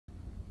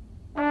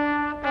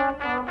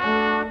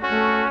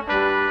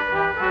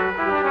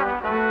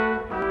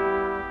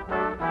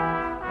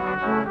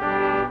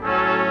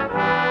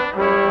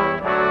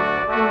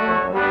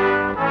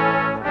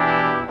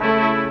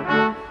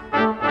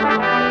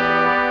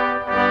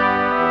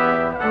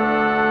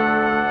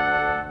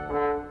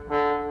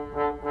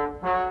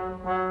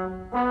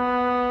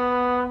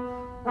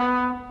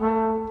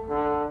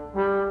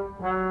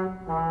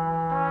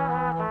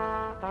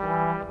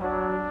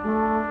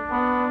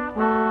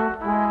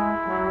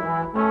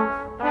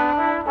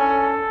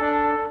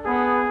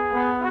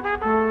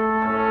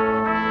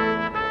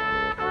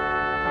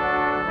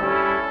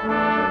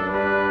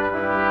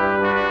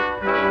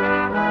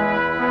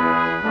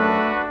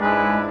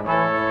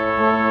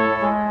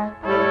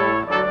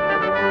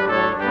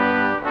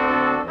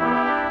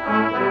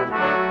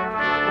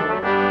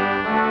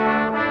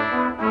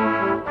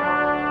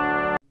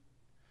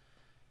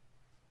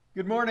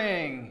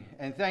morning,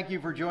 and thank you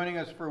for joining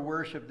us for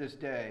worship this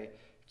day.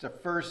 It's the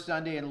first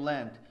Sunday in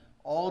Lent.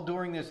 All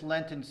during this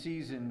Lenten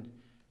season,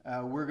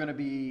 we're going to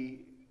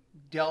be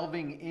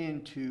delving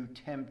into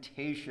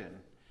temptation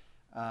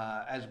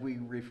as we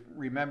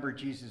remember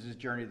Jesus'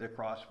 journey to the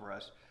cross for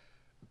us.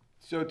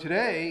 So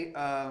today,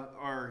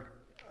 our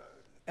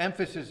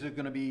emphasis is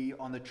going to be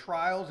on the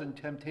trials and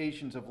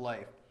temptations of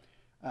life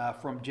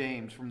from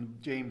James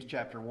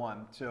chapter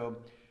 1. So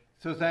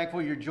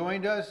thankful you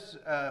joined us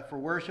for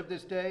worship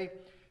this day.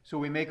 So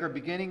we make our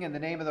beginning in the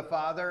name of the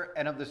Father,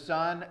 and of the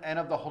Son, and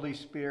of the Holy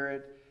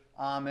Spirit.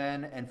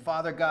 Amen. And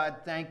Father God,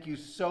 thank you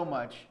so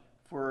much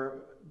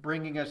for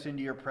bringing us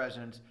into your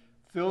presence.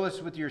 Fill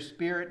us with your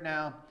Spirit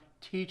now.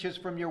 Teach us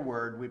from your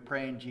word. We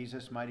pray in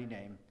Jesus' mighty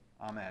name.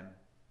 Amen.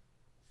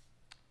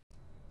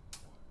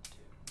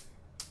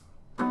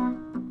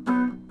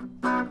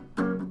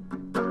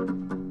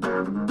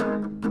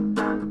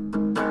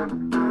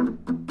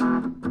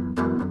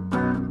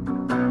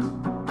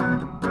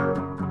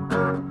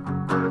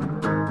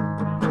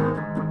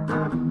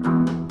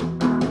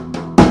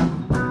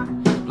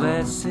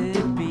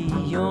 Blessed be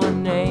your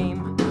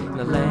name, in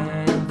the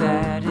land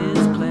that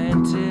is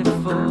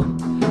plentiful,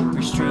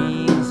 where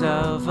streams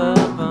of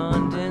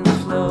abundance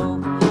flow.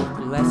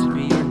 Blessed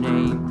be your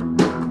name.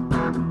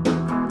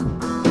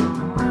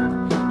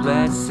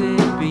 Blessed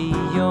be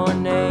your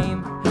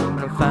name, when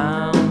I'm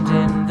found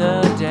in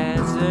the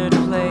desert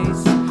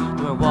place,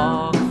 when I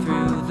walk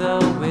through the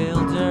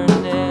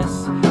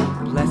wilderness.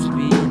 Blessed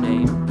be your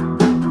name.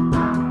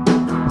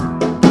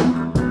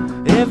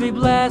 Every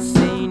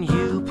blessing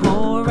you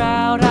pour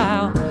out,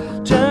 I'll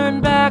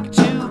turn back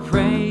to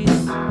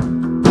praise.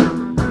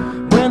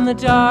 When the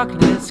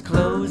darkness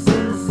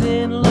closes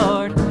in,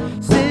 Lord,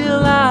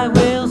 still I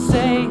will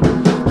say,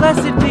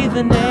 blessed be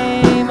the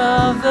name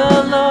of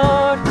the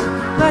Lord.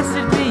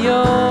 Blessed be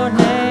your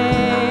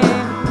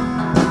name.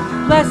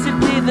 Blessed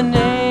be the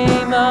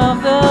name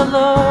of the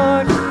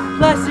Lord.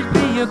 Blessed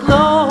be your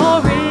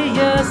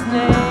glorious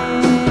name.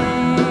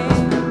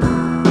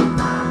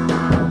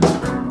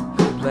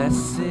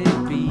 Blessed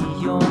be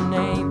your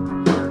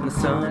name, when the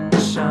sun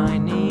is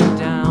shining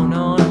down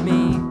on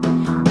me,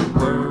 the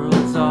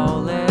world's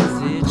all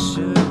as it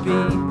should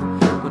be,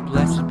 but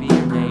blessed be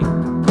your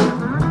name.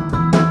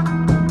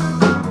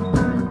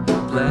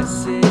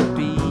 Blessed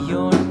be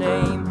your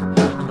name,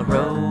 on the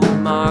road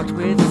marked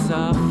with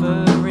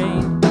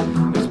suffering,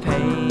 there's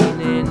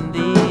pain in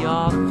the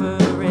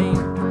offering,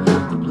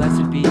 but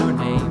blessed be your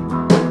name.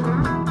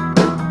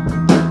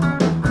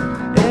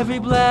 Every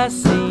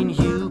blessing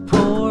you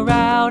pour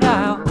out,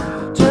 I'll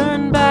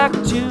turn back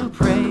to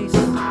praise.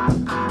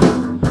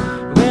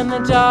 When the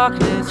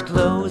darkness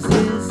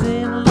closes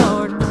in,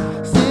 Lord,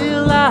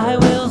 still I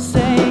will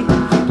say,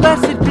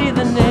 blessed be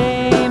the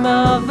name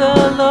of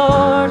the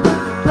Lord.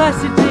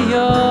 Blessed be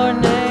your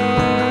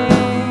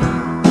name.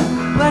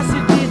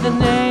 Blessed be the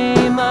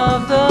name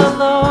of the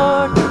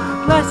Lord.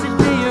 Blessed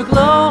be your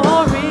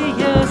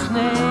glorious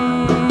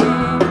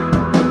name.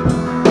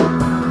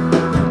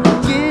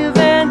 Give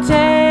and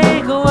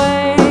take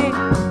away.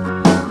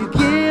 You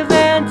give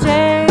and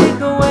take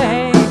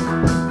away.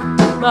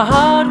 My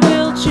heart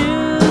will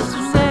choose to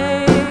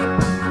say,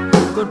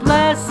 Lord,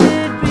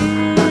 blessed be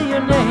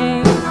your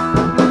name.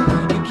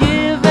 You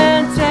give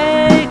and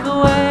take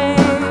away.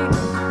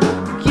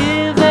 You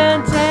give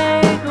and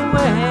take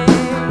away.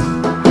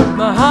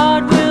 My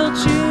heart will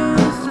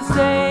choose to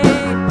say,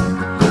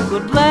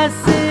 Lord,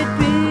 blessed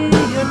be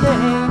your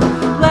name.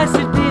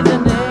 Blessed be the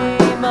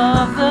name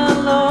of the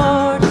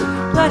Lord.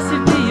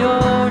 Blessed be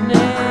your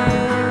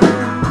name.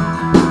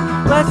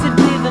 Blessed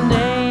be the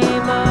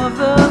name of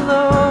the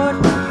Lord.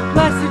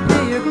 Blessed be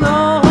your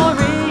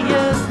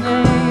glorious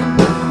name.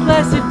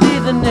 Blessed be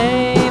the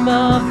name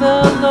of the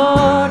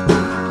Lord.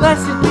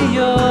 Blessed be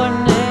your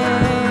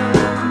name.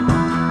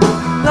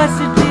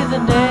 Blessed be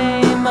the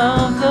name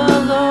of the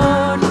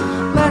Lord.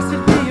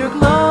 Blessed be your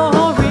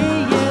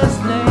glorious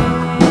name.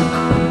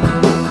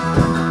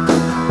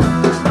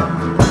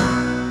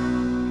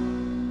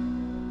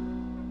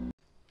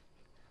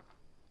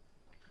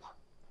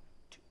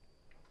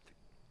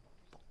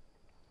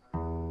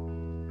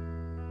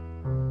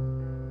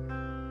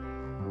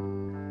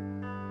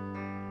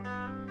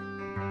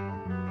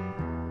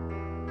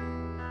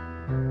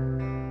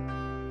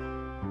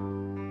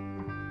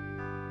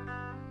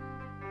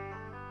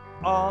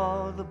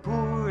 All the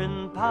poor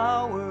and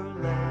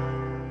powerless,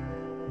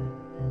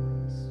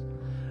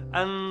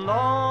 and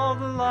all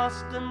the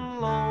lost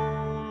and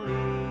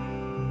lonely,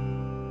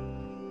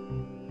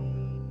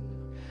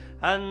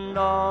 and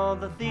all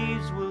the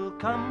thieves will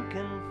come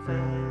confess,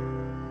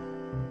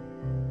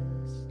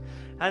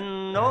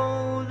 and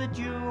know that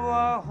you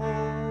are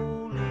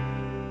holy,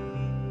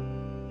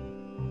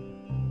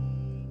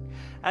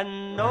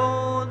 and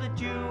know that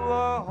you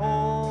are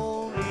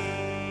holy.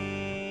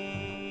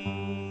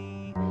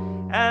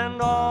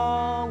 And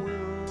all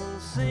will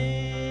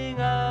sing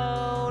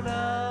out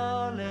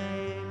Alleluia,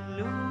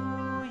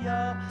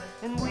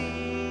 and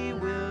we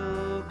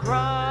will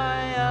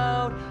cry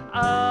out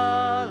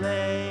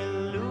Alleluia.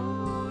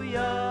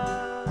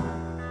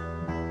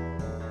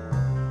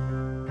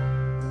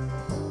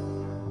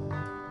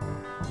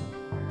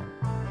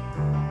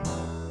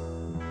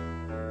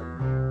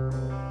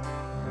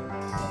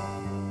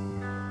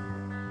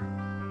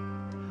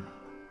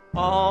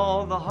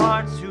 all the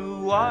hearts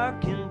who are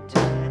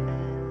content,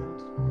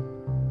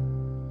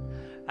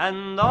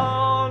 and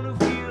all who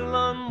feel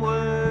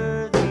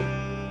unworthy,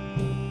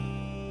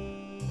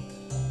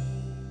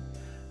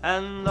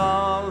 and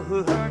all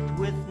who hurt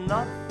with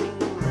nothing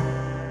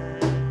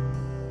left,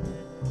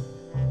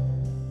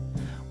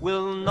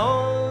 will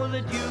know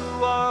that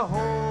you are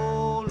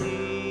holy,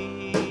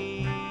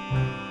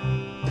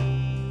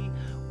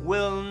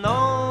 will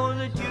know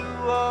that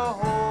you are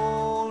holy,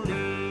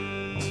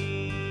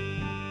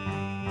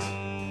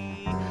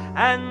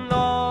 and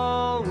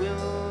all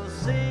will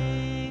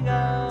sing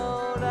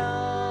out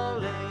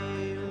Alleluia,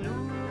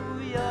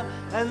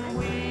 and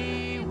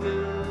we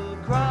will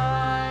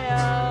cry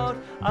out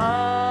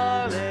Alleluia,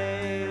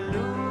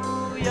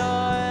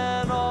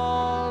 and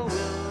all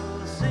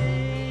will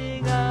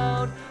sing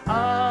out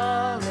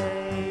Alleluia,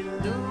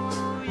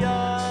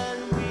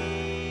 and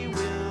we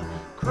will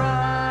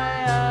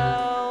cry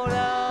out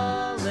Alleluia.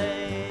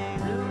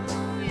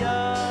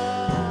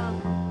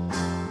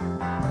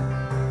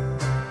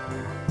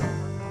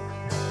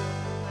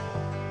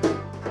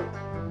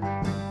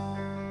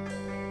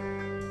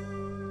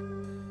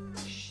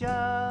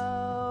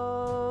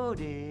 Shout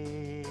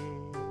it,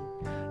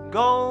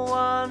 go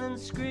on and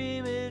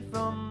scream it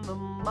from the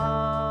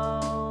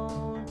mountains,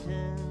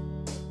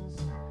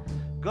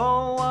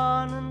 go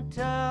on and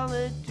tell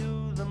it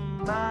to the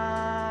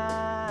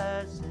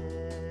masses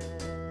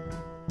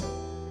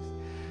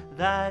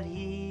that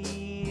he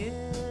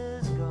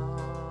is God.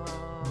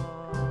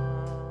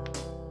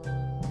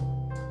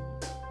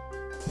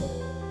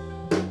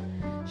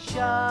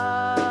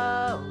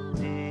 Shout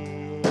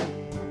it,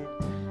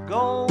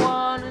 go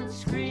on and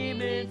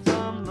scream it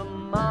from the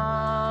mountains,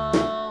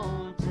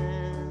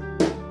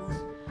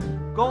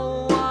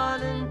 go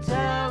on and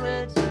tell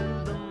it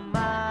to the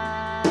masses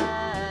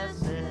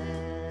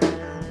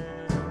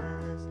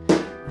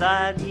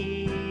that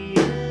he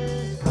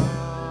is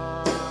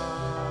God.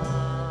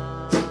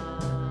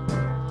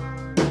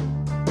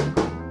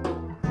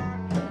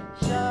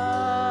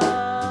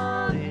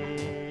 Shout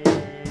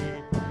it,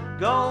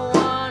 go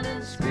on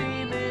and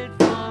scream it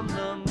from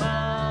the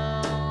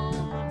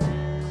mountains,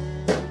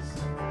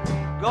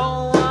 go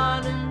on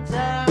and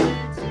tell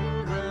it to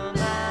the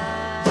masses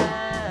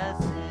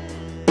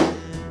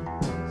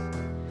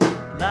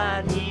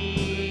that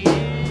he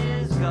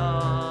is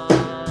God.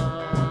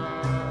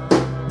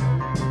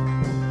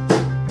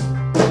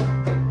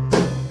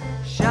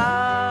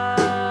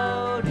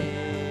 Shout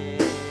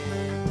it,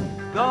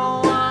 go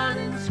on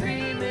and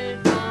scream it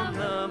from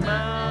the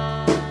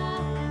mountains,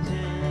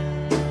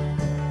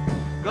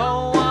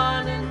 go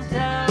on and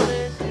tell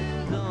it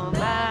to the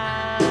masses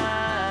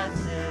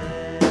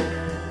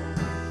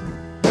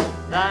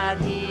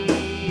that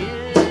he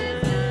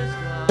is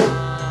God.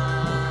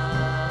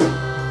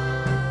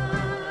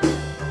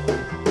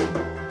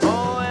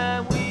 Oh,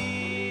 and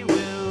we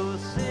will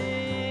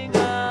sing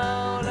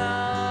out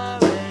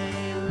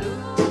Alleluia,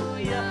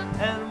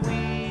 and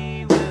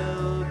we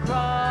will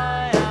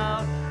cry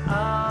out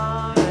Alleluia,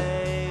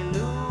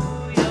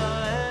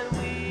 and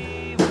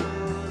we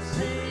will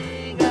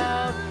sing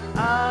out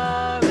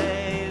Alleluia,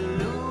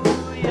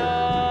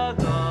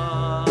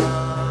 God.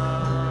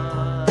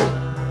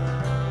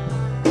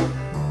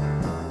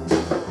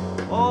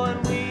 Oh,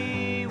 and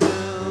we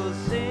will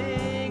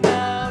sing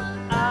out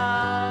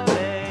Alleluia,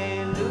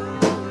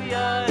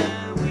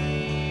 and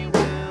we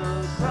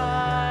will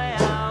cry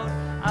out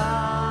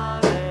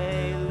Alleluia,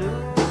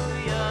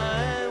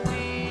 and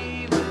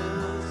we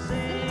will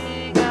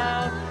sing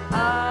out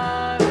Alleluia,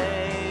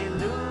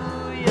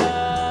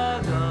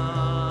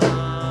 God.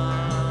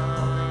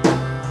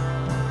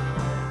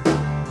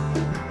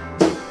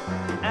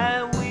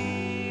 And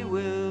we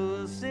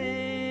will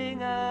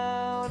sing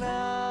out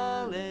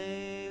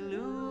Alleluia,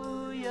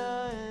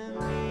 and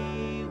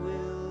we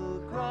will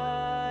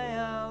cry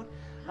out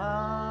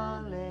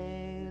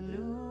Alleluia,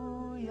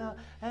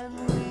 and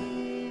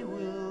we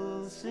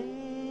will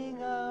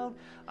sing out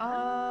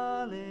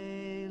Alleluia,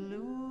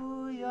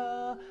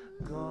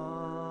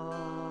 God.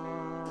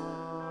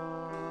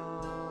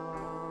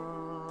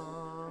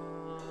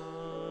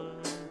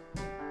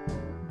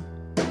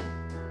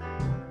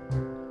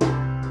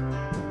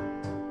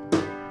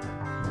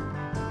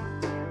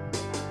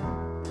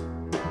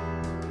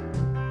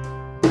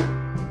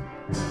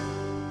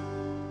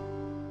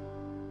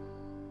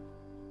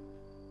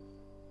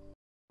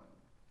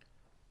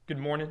 Good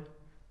morning.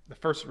 The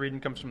first reading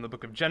comes from the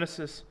book of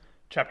Genesis,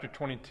 chapter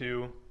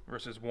 22,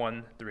 verses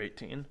 1 through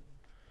 18.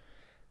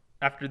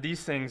 After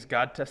these things,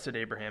 God tested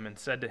Abraham and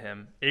said to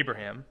him,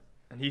 Abraham,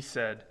 and he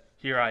said,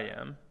 Here I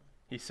am.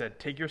 He said,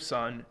 Take your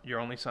son, your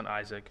only son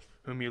Isaac,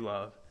 whom you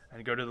love,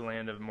 and go to the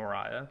land of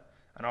Moriah,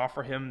 and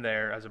offer him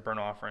there as a burnt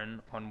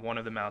offering on one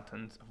of the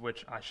mountains of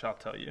which I shall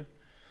tell you.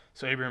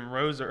 So Abraham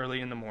rose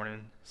early in the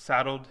morning,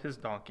 saddled his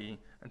donkey,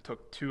 and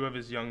took 2 of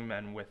his young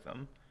men with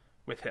him,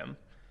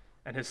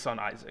 and his son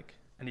Isaac.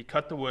 And he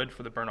cut the wood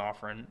for the burnt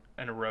offering,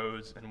 and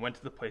arose, and went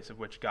to the place of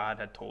which God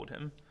had told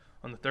him.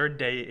 On the 3rd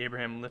day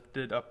Abraham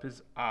lifted up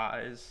his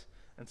eyes,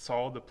 and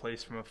saw the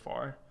place from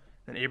afar.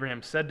 Then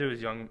Abraham said to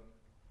his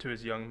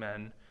young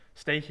men,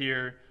 "Stay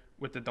here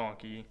with the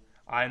donkey.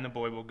 I and the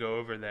boy will go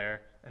over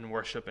there and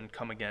worship and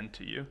come again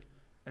to you."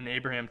 And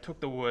Abraham took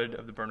the wood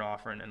of the burnt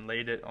offering and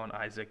laid it on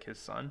Isaac his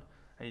son.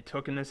 And he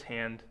took in his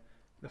hand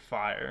the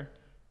fire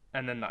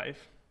and the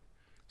knife.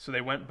 So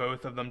they went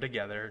both of them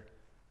together.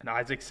 And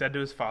Isaac said to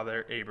his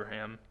father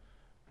Abraham,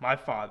 "My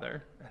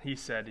father." And he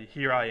said,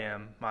 "Here I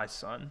am, my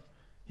son."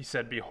 He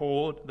said,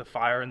 "Behold the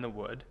fire and the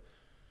wood,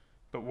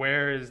 but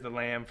where is the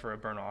lamb for a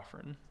burnt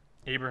offering?"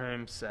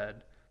 Abraham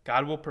said,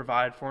 "God will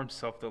provide for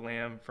himself the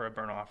lamb for a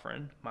burnt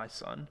offering, my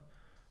son."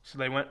 So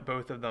they went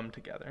both of them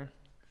together.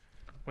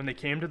 When they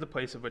came to the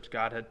place of which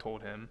God had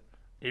told him,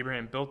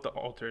 Abraham built the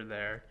altar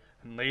there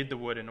and laid the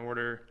wood in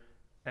order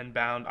and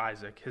bound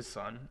Isaac his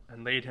son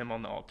and laid him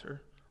on the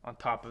altar on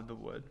top of the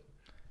wood.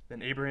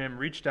 Then Abraham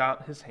reached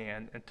out his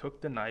hand and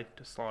took the knife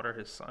to slaughter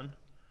his son.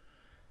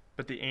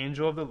 But the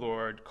angel of the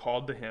Lord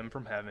called to him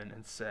from heaven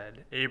and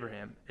said,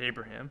 "Abraham,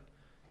 Abraham."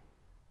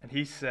 And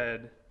he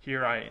said,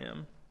 "Here I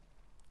am."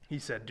 He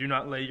said, "Do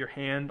not lay your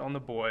hand on the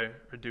boy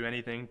or do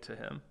anything to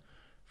him.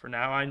 For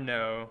now I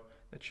know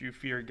that you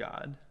fear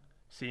God,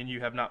 seeing you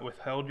have not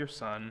withheld your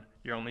son,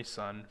 your only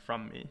son,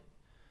 from me."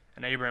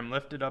 And Abraham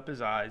lifted up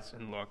his eyes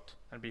and looked,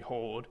 and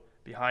behold,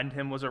 behind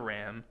him was a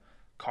ram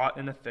caught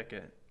in a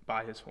thicket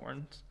by his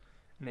horns.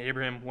 And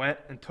Abraham went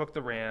and took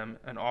the ram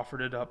and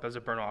offered it up as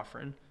a burnt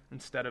offering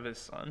instead of his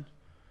son.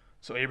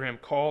 So Abraham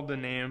called the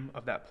name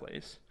of that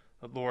place,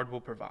 "The Lord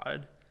will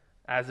provide,"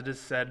 as it is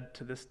said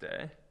to this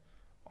day,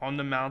 "On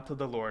the mount of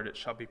the Lord it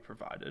shall be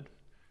provided."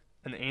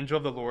 And the angel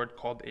of the Lord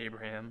called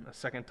Abraham a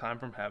second time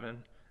from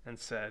heaven and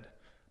said,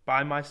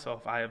 "By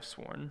myself I have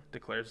sworn,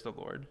 declares the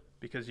Lord,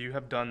 because you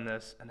have done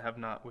this and have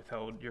not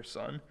withheld your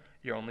son,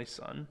 your only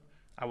son.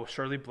 I will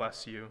surely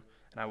bless you,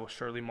 and I will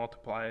surely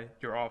multiply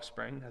your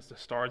offspring as the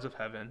stars of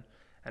heaven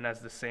and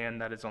as the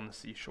sand that is on the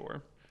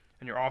seashore.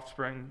 And your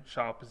offspring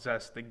shall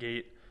possess the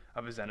gate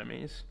of his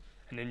enemies,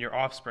 and in your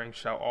offspring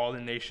shall all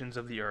the nations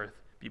of the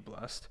earth be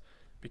blessed,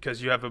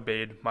 because you have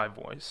obeyed my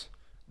voice."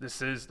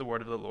 This is the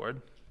word of the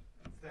Lord.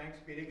 Thanks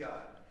be to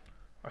God.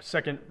 Our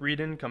second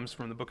reading comes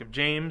from the book of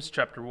James,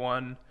 chapter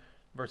 1,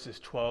 verses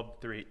 12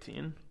 through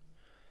 18.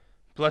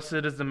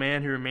 "Blessed is the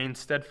man who remains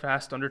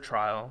steadfast under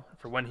trial,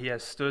 for when he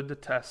has stood the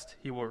test,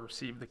 he will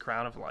receive the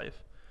crown of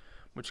life,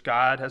 which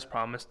God has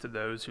promised to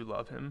those who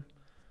love him.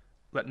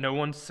 Let no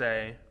one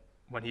say,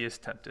 when he is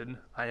tempted,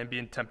 'I am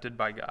being tempted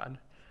by God.'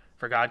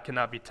 For God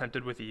cannot be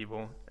tempted with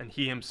evil, and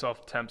he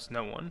himself tempts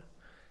no one.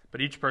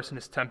 But each person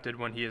is tempted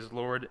when he is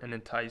lured and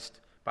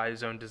enticed by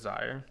his own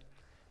desire.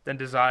 Then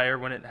desire,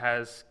 when it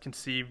has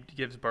conceived,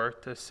 gives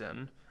birth to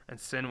sin, and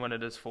sin, when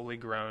it is fully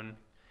grown,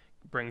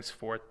 brings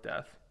forth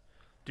death.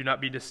 Do not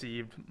be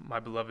deceived,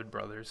 my beloved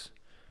brothers.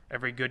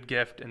 Every good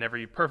gift and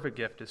every perfect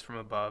gift is from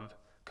above,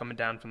 coming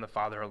down from the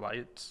Father of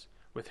lights,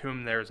 with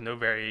whom there is no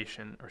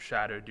variation or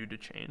shadow due to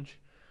change.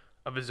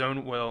 Of his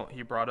own will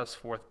he brought us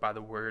forth by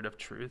the word of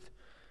truth,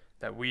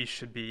 that we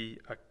should be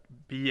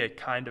a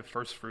kind of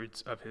first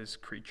fruits of his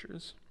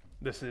creatures."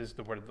 This is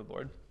the word of the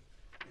Lord.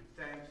 And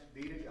thanks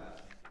be to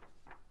God.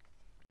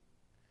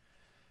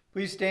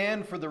 Please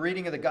stand for the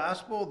reading of the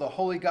Gospel, the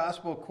Holy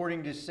Gospel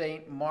according to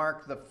St.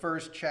 Mark, the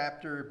first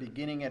chapter,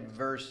 beginning at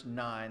verse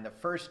 9. The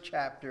first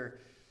chapter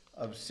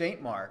of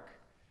St. Mark,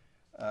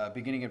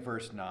 beginning at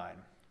verse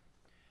 9.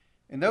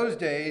 "In those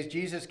days,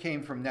 Jesus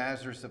came from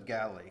Nazareth of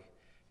Galilee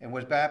and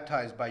was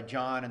baptized by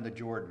John in the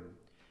Jordan.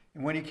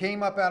 And when he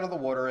came up out of the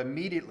water,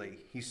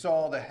 immediately he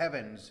saw the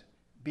heavens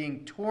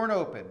being torn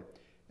open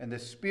and the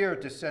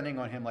Spirit descending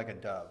on him like a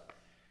dove.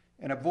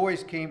 And a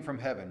voice came from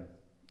heaven,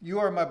 'You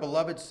are my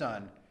beloved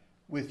Son.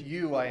 With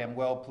you I am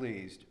well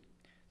pleased.'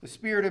 The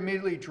Spirit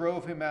immediately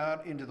drove him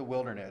out into the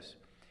wilderness,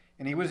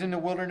 and he was in the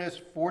wilderness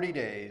 40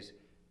 days,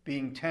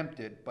 being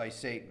tempted by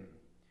Satan.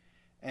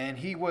 And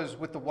he was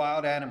with the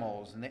wild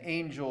animals, and the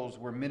angels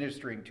were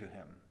ministering to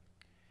him.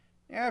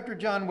 After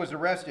John was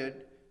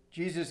arrested,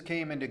 Jesus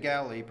came into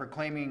Galilee,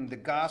 proclaiming the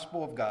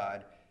gospel of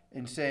God,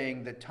 and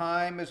saying, 'The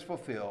time is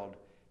fulfilled,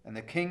 and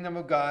the kingdom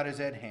of God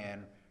is at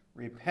hand.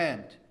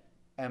 Repent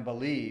and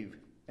believe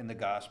in the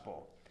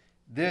gospel.'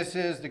 This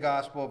is the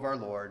gospel of our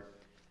Lord,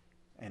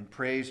 and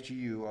praise to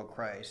you, O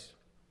Christ."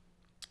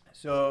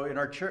 So in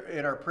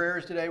our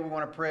prayers today, we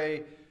want to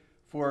pray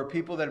for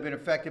people that have been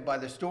affected by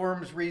the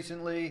storms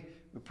recently.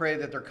 We pray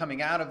that they're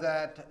coming out of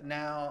that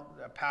now,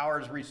 power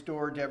is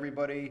restored to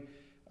everybody,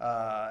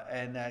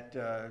 and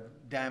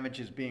that damage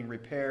is being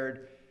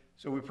repaired.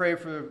 So we pray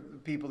for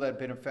people that have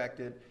been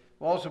affected.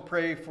 We'll also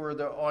pray for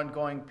the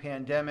ongoing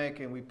pandemic,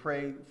 and we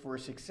pray for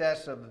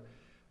success of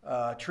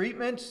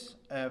treatments,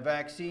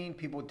 vaccine,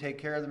 people would take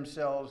care of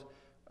themselves,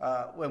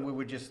 when we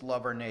would just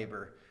love our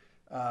neighbor.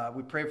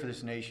 We pray for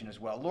this nation as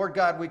well. Lord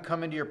God, we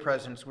come into your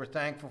presence. We're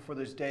thankful for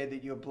this day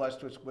that you have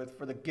blessed us with,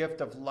 for the gift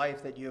of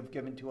life that you have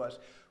given to us,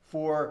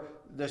 for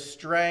the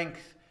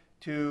strength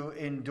to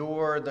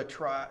endure the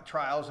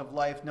trials of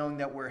life, knowing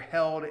that we're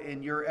held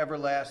in your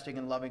everlasting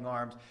and loving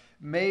arms.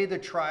 May the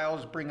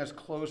trials bring us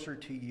closer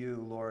to you,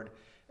 Lord.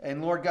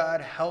 And Lord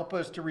God, help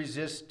us to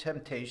resist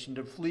temptation,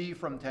 to flee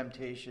from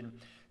temptation,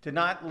 to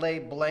not lay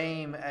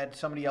blame at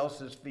somebody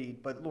else's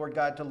feet, but Lord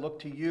God, to look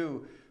to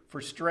you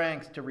for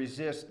strength to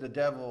resist the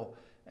devil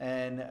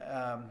and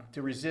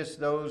to resist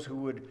those who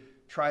would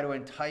try to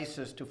entice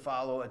us to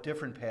follow a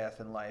different path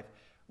in life.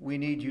 We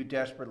need you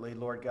desperately,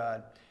 Lord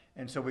God,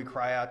 and so we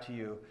cry out to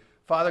you.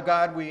 Father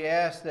God, we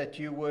ask that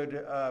you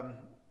would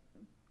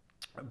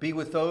be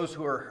with those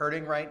who are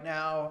hurting right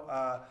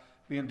now,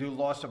 being due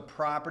loss of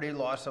property,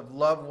 loss of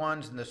loved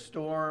ones in the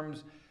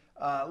storms.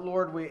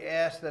 Lord, we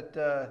ask that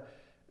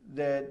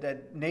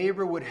that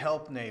neighbor would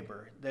help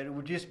neighbor, that it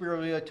would just be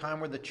really a time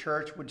where the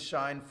church would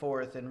shine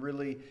forth and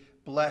really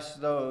bless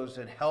those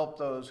and help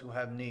those who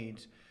have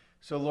needs.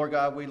 So, Lord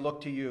God, we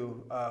look to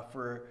you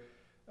for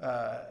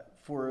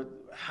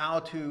how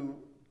to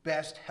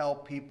best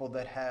help people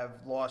that have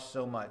lost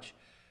so much.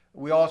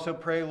 We also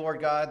pray,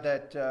 Lord God,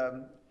 that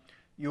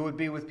you would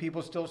be with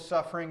people still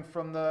suffering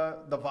from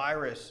the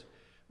virus.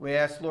 We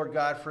ask, Lord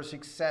God, for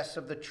success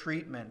of the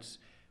treatments.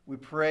 We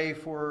pray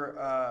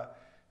for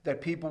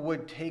that people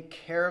would take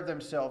care of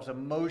themselves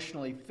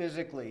emotionally,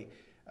 physically,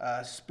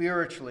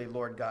 spiritually,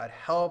 Lord God.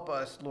 Help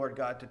us, Lord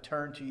God, to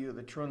turn to you,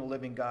 the true and the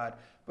living God,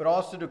 but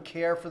also to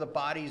care for the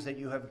bodies that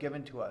you have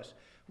given to us.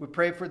 We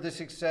pray for the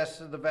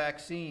success of the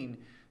vaccine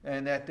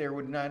and that there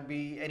would not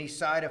be any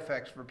side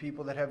effects for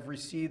people that have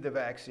received the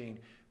vaccine.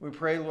 We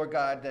pray, Lord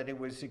God, that it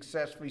would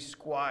successfully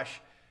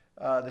squash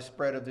the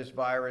spread of this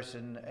virus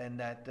and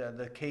that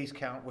the case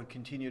count would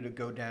continue to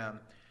go down.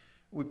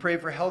 We pray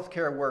for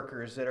healthcare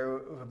workers that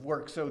have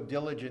worked so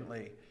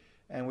diligently,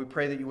 and we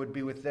pray that you would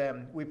be with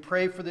them. We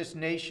pray for this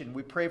nation.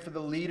 We pray for the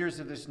leaders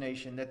of this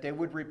nation, that they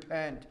would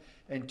repent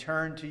and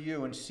turn to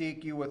you and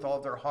seek you with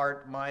all their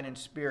heart, mind, and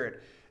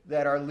spirit,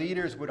 that our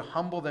leaders would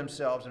humble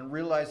themselves and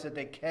realize that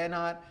they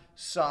cannot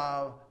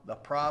solve the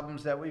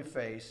problems that we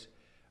face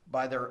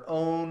by their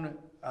own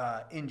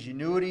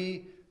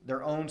ingenuity,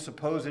 their own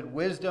supposed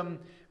wisdom,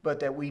 but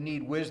that we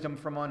need wisdom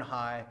from on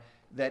high,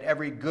 that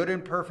every good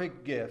and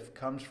perfect gift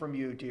comes from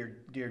you,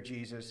 dear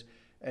Jesus.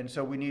 And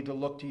so we need to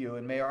look to you.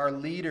 And may our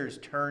leaders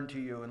turn to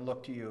you and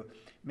look to you.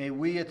 May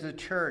we at the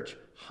church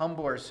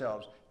humble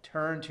ourselves,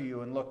 turn to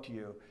you and look to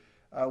you.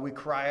 We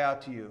cry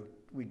out to you.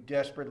 We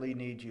desperately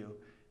need you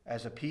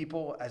as a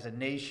people, as a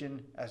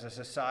nation, as a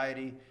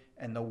society,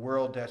 and the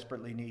world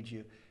desperately needs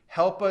you.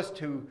 Help us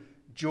to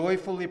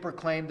joyfully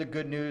proclaim the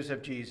good news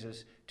of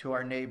Jesus to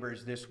our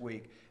neighbors this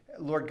week.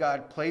 Lord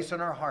God, place on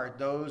our heart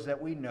those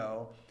that we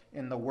know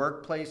in the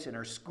workplace, in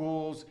our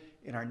schools,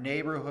 in our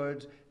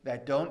neighborhoods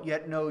that don't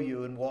yet know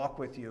you and walk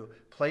with you.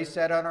 Place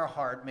that on our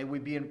heart. May we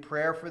be in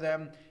prayer for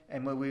them,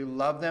 and may we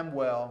love them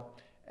well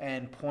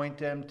and point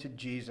them to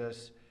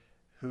Jesus,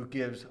 who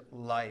gives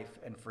life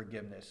and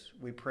forgiveness.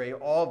 We pray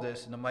all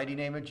this in the mighty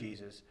name of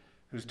Jesus,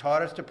 who's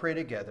taught us to pray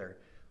together.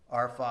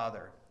 Our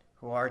Father,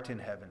 who art in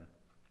heaven,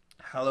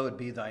 hallowed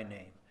be thy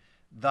name.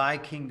 Thy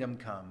kingdom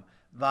come,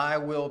 thy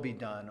will be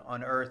done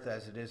on earth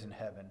as it is in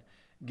heaven.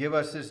 Give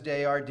us this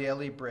day our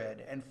daily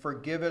bread, and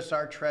forgive us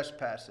our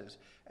trespasses,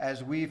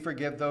 as we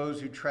forgive those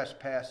who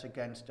trespass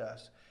against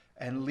us.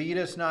 And lead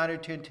us not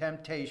into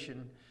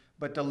temptation,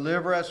 but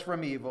deliver us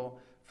from evil.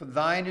 For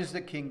thine is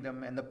the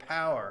kingdom, and the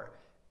power,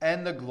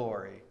 and the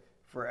glory,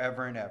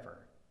 forever and ever.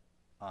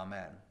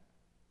 Amen.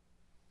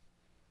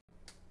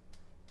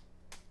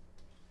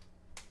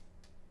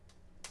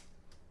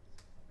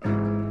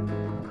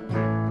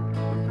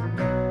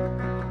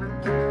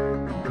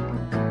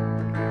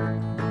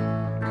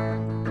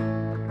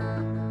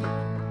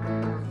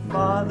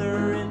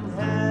 Father in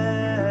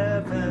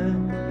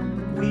heaven,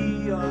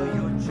 we are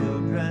your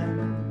children.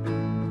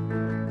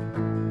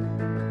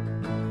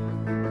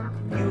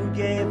 You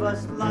gave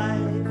us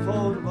life,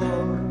 oh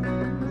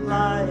Lord,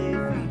 life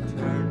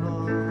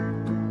eternal.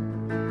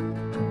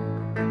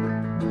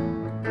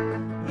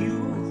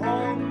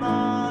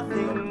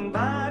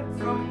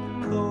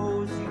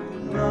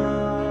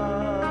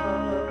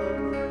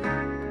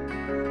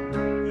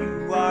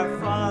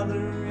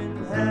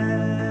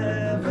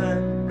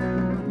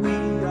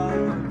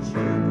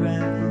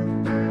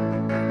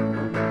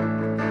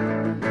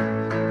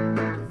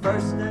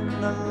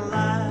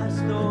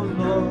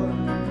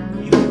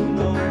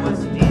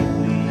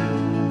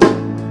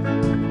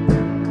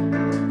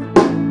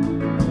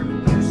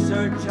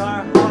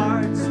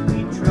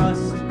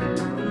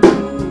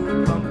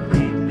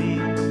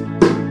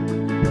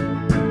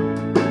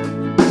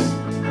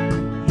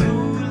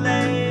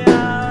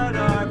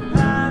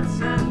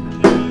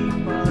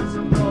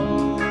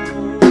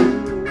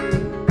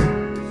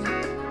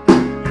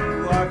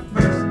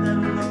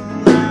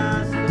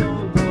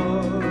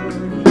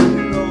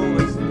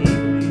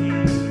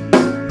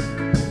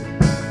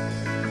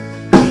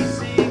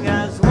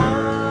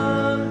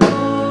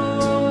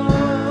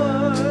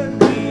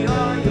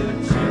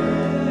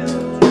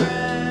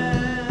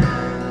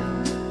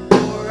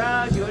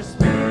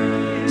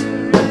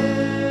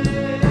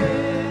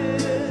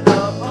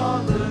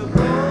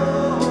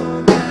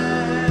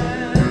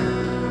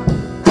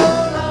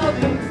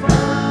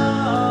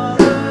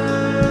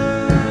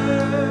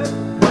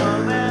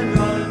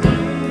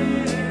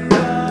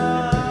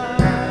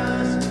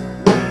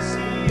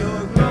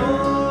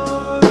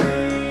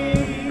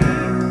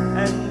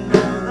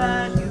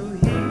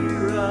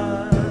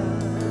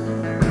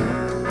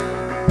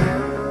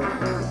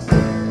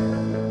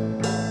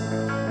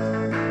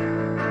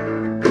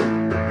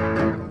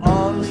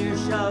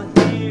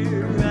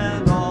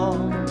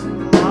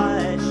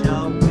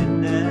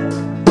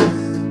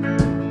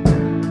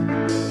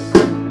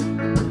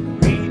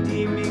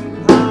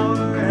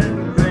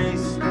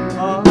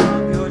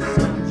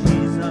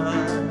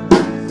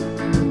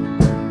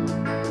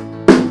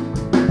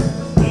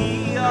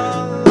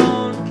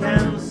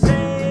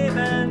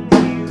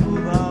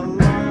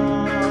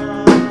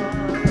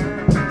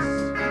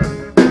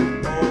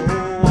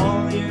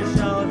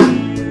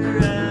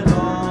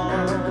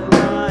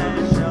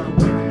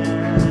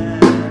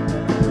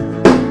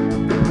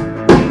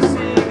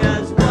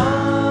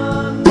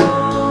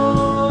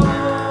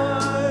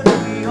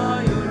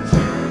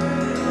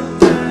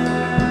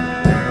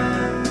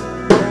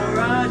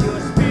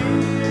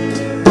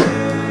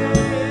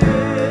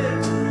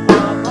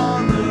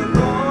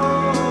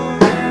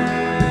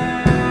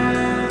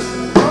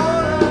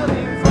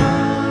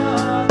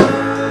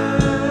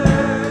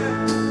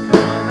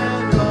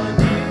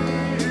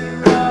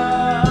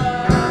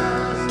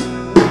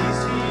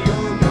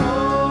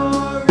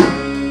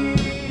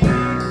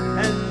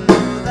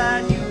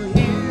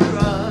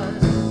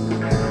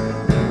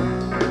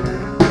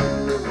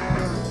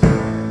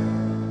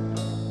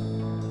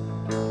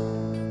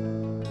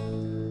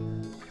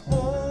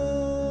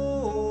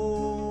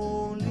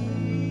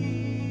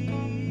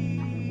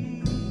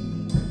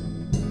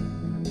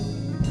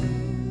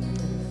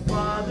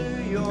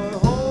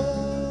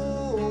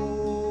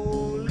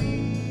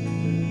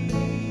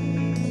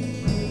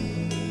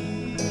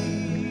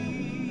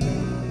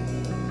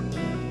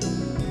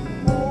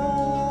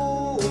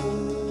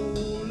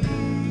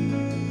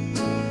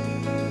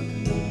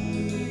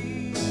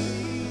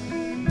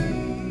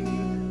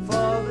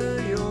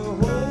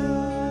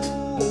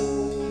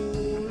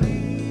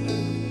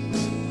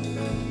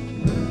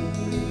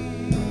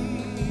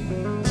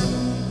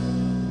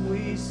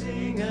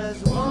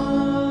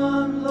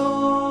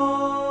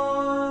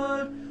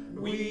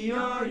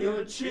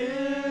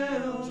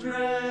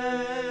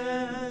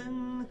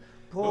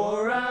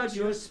 out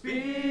your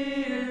Spirit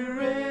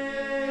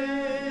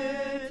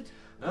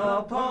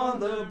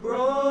upon the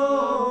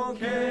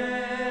broken.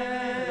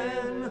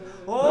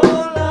 Oh,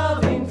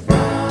 loving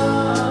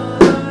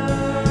Father,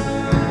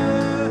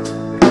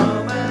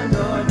 come and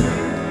draw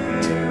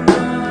near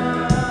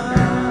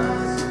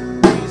us.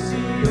 We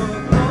see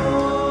your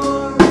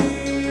glory.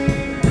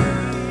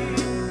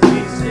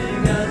 We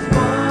sing as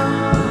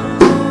one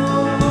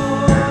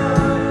Lord.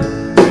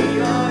 We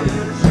are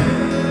your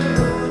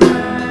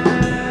children.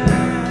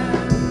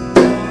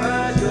 Pour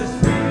out your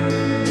Spirit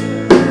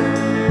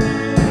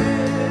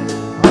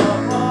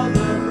upon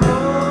the broken.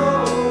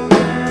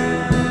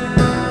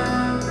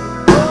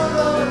 Oh,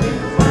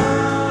 loving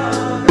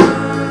Father,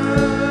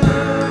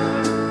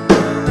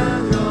 come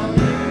and draw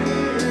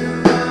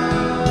near us.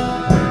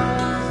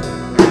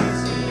 We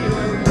see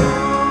your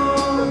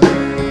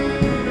glory.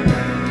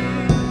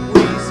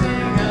 We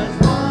sing as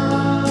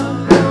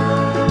one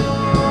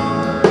Lord.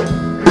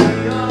 We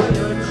are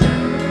your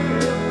children.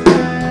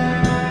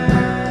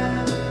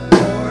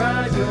 Pour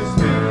out your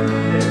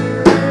Spirit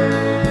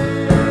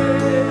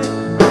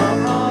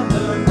upon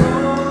the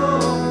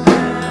broken.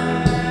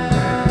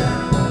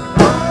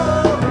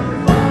 Oh,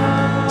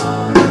 Father,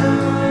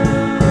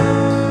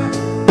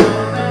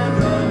 come and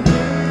draw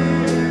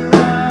near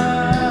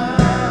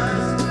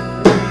us.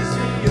 We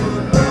see your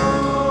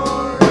glory,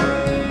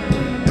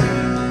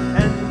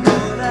 and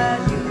know that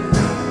you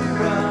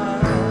hear us.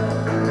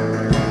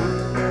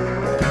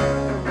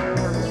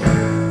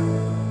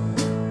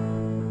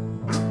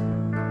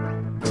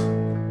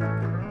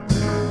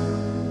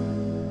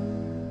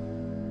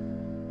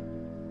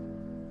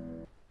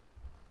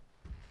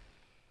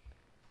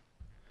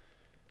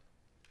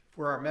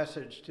 For our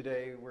message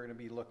today, we're going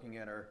to be looking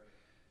at our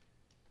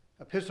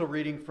epistle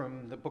reading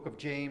from the book of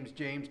James,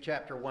 James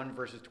chapter 1,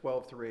 verses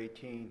 12 through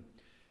 18.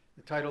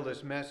 The title of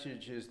this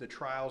message is The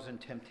Trials and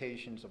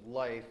Temptations of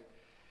Life.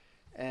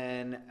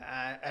 And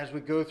as we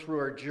go through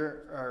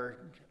our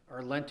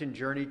Lenten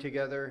journey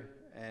together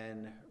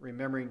and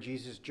remembering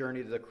Jesus'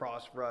 journey to the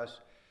cross for us,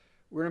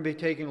 we're going to be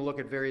taking a look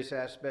at various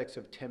aspects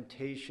of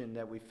temptation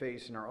that we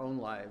face in our own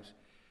lives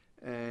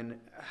and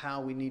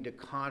how we need to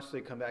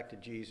constantly come back to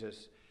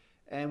Jesus.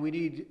 And we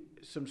need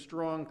some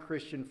strong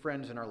Christian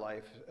friends in our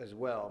life as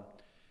well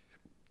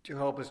to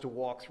help us to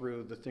walk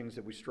through the things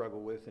that we struggle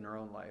with in our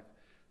own life.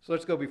 So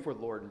let's go before the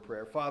Lord in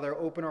prayer. Father,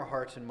 open our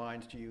hearts and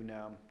minds to you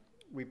now.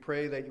 We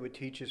pray that you would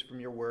teach us from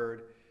your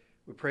word.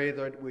 We pray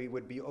that we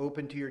would be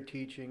open to your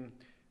teaching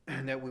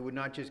and that we would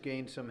not just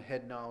gain some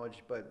head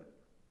knowledge, but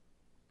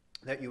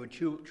that you would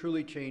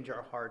truly change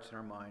our hearts and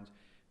our minds.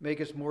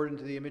 Make us more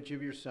into the image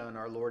of your Son,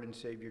 our Lord and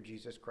Savior,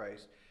 Jesus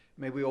Christ.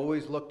 May we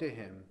always look to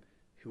him,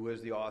 who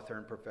is the author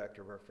and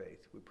perfecter of our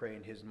faith. We pray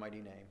in his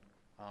mighty name.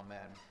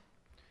 Amen.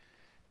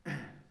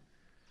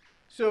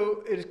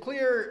 So it is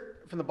clear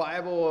from the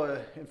Bible,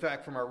 in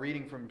fact, from our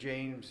reading from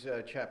James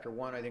chapter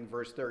 1, I think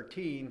verse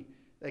 13,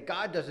 that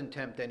God doesn't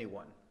tempt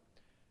anyone.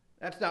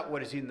 That's not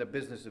what he's in the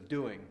business of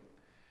doing.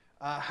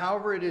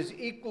 However, it is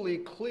equally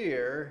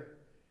clear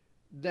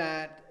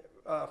that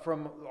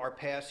from our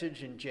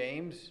passage in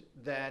James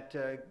that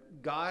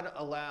God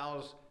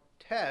allows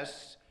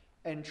tests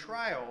and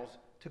trials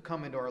to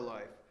come into our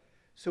life.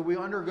 So we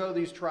undergo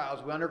these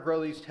trials, we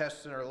undergo these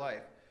tests in our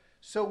life.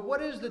 So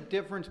what is the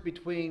difference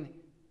between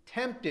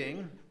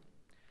tempting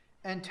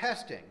and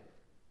testing?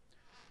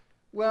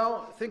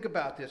 Well, think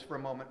about this for a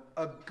moment.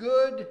 A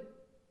good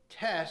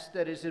test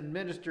that is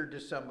administered to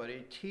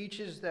somebody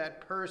teaches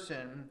that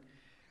person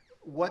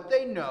what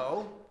they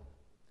know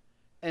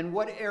and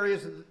what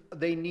areas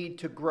they need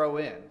to grow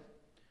in.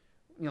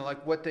 You know,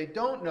 like what they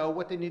don't know,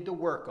 what they need to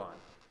work on.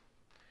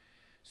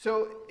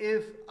 So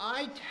if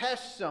I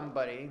test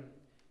somebody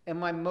and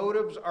my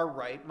motives are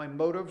right, my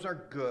motives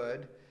are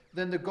good,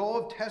 then the goal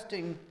of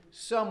testing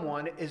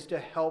someone is to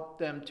help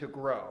them to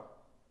grow.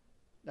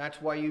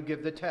 That's why you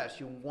give the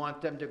test. You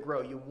want them to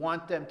grow. You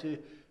want them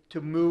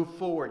to move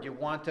forward. You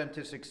want them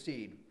to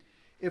succeed.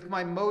 If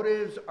my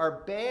motives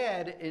are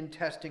bad in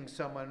testing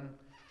someone,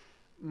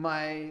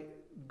 my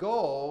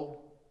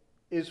goal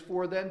is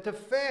for them to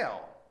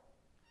fail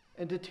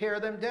and to tear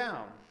them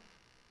down.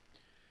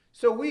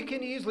 So we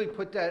can easily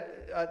put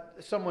that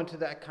someone to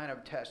that kind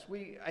of test.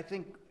 I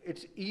think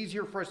it's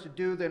easier for us to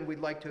do than we'd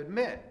like to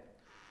admit.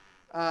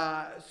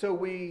 So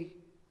we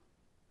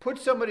put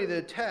somebody to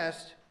the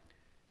test,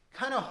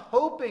 kind of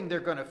hoping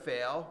they're going to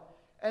fail,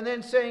 and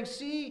then saying,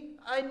 see,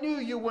 I knew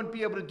you wouldn't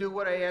be able to do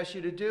what I asked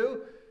you to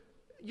do.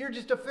 You're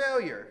just a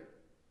failure.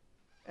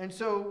 And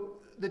so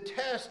the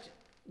test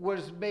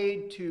was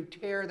made to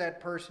tear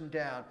that person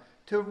down,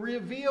 to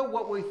reveal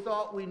what we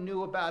thought we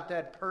knew about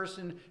that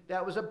person.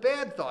 That was a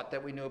bad thought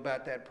that we knew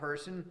about that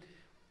person.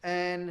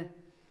 And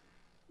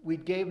we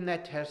gave them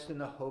that test in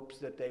the hopes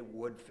that they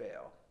would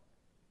fail.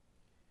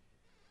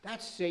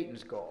 That's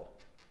Satan's goal.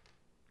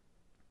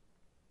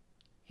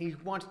 He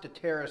wants to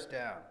tear us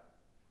down.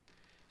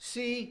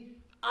 See,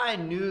 I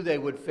knew they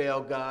would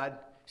fail, God.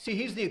 See,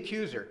 he's the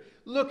accuser.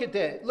 Look at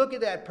that. Look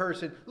at that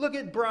person. Look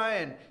at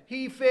Brian.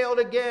 He failed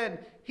again.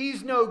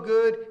 He's no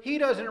good. He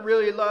doesn't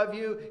really love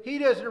you. He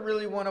doesn't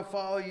really want to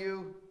follow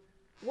you.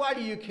 Why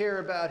do you care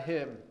about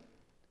him?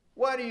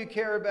 Why do you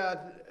care about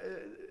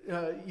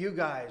you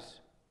guys?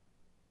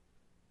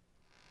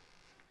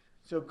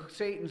 So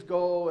Satan's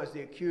goal as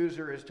the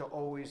accuser is to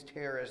always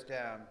tear us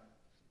down.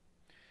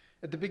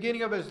 At the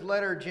beginning of his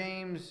letter,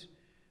 James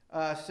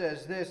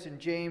says this in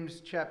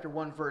James chapter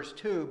 1, verse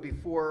 2,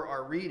 before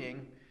our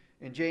reading.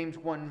 In James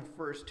 1,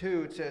 verse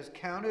 2, it says,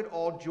 "Count it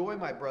all joy,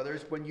 my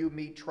brothers, when you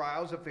meet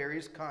trials of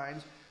various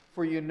kinds,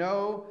 for you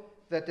know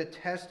that the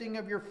testing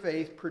of your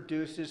faith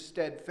produces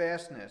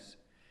steadfastness.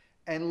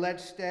 And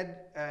let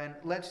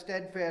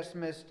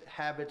steadfastness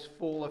have its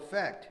full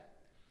effect,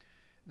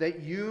 that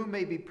you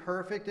may be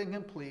perfect and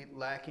complete,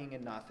 lacking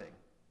in nothing."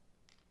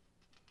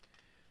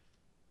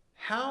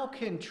 How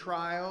can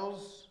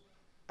trials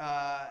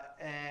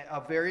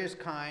of various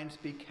kinds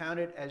be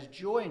counted as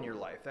joy in your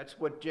life? That's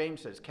what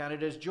James says, count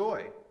it as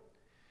joy.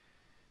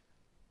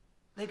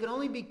 They can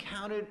only be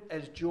counted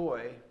as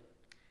joy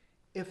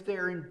if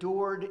they're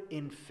endured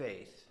in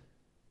faith.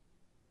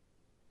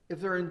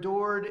 If they're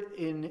endured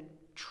in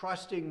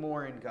trusting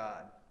more in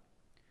God,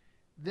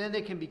 then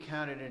they can be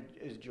counted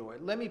as joy.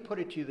 Let me put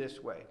it to you this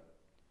way.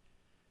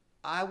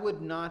 I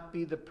would not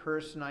be the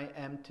person I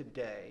am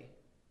today,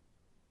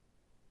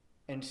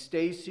 and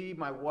Stacy,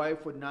 my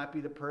wife, would not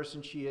be the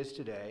person she is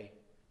today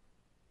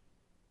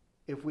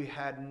if we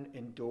hadn't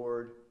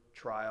endured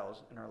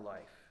trials in our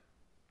life.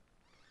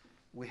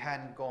 We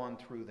hadn't gone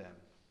through them.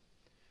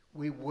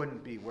 We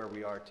wouldn't be where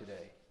we are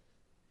today.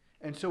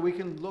 And so we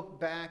can look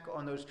back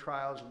on those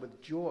trials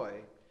with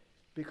joy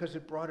because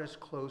it brought us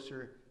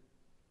closer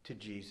to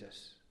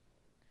Jesus.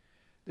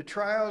 The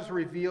trials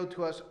revealed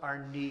to us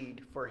our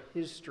need for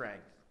his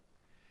strength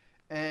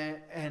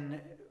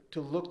and to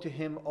look to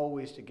him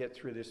always to get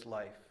through this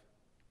life.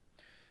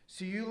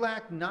 So you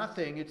lack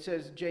nothing. It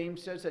says,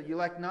 James says that you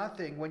lack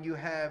nothing when you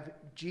have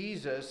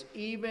Jesus,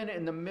 even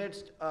in the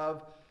midst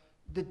of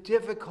the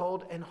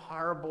difficult and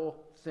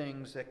horrible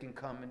things that can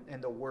come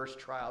and the worst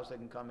trials that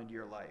can come into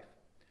your life.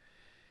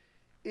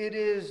 It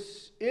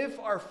is, if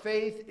our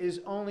faith is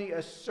only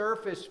a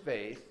surface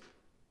faith,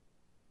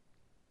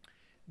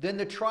 then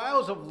the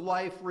trials of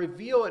life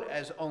reveal it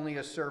as only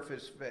a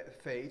surface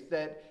faith,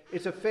 that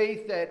it's a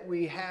faith that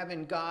we have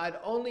in God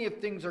only if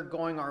things are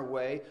going our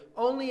way,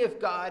 only if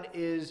God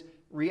is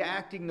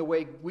reacting the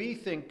way we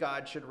think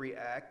God should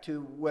react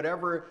to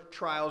whatever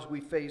trials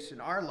we face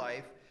in our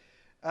life.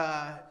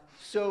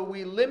 So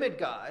we limit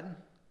God,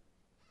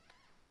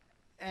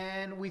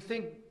 and we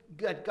think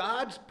that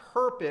God's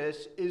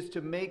purpose is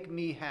to make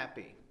me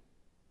happy.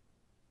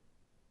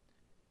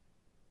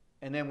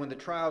 And then when the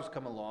trials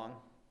come along,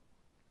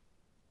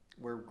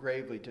 we're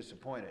gravely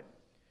disappointed.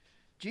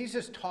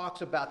 Jesus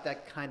talks about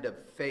that kind of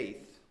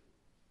faith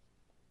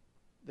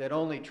that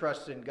only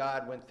trusts in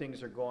God when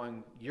things are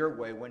going your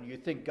way, when you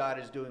think God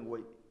is doing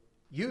what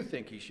you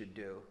think he should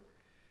do.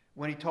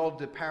 When he told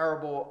the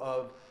parable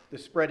of the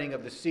spreading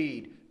of the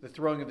seed, the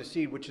throwing of the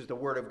seed, which is the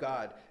word of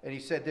God. And he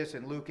said this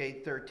in Luke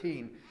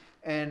 8:13.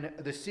 And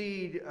the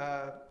seed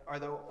are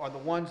the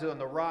ones on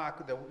the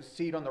rock, the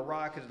seed on the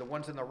rock is the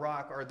ones in the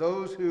rock, are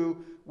those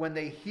who, when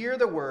they hear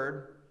the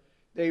word,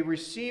 they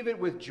receive it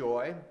with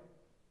joy,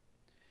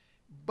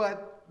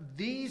 but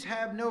these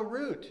have no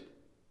root.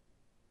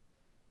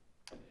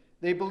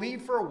 They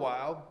believe for a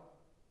while,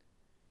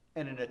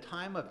 and in a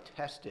time of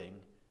testing,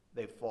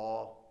 they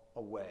fall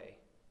away.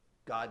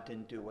 God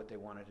didn't do what they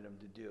wanted him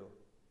to do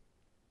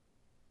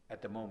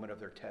at the moment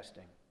of their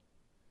testing.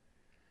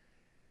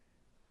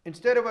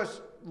 Instead of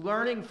us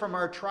learning from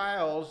our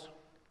trials,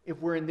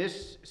 if we're in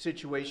this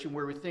situation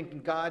where we're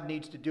thinking God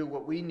needs to do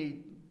what we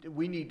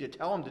need to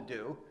tell him to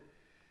do,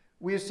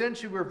 we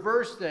essentially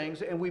reverse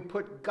things and we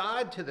put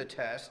God to the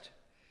test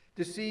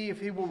to see if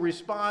he will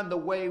respond the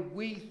way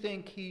we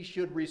think he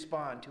should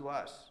respond to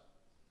us.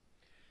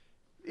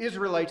 The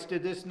Israelites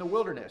did this in the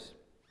wilderness.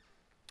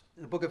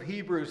 The book of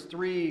Hebrews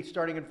 3,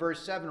 starting in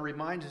verse 7,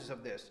 reminds us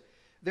of this.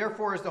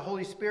 Therefore, as the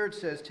Holy Spirit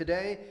says,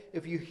 today,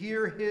 if you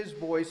hear his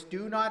voice,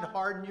 do not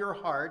harden your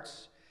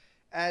hearts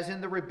as in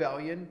the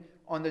rebellion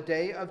on the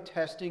day of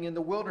testing in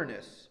the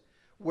wilderness,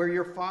 where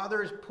your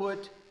fathers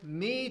put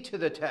me to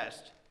the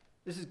test.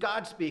 This is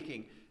God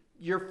speaking.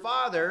 Your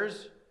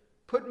fathers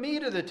put me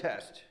to the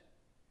test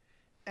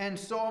and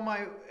saw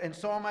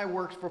my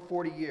works for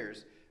 40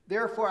 years.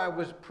 Therefore I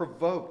was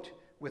provoked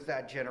with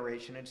that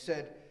generation and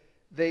said,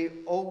 they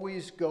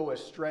always go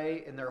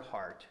astray in their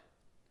heart.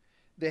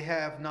 They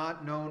have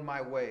not known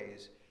my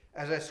ways.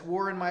 As I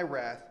swore in my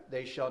wrath,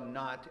 they shall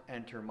not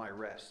enter my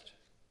rest.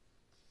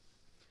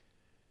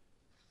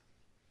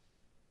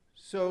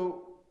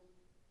 So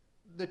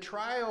the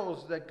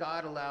trials that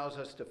God allows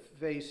us to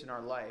face in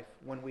our life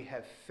when we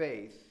have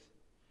faith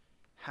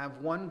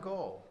have one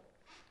goal.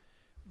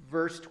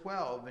 Verse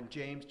 12 in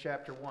James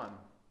chapter 1.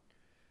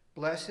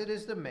 Blessed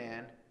is the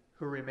man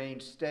who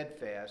remains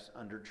steadfast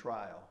under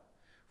trial.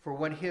 For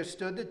when he has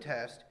stood the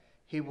test,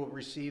 he will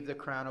receive the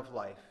crown of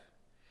life,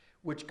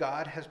 which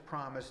God has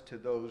promised to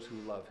those who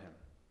love him.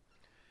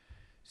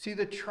 See,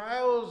 the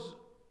trials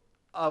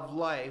of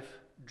life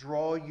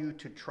draw you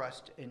to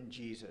trust in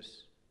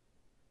Jesus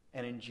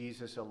and in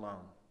Jesus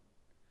alone,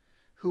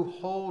 who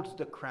holds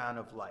the crown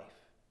of life,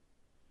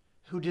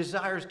 who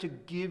desires to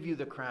give you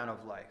the crown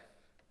of life.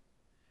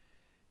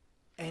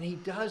 And he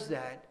does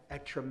that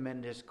at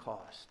tremendous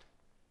cost,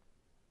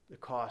 the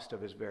cost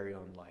of his very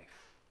own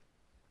life.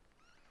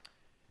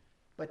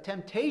 But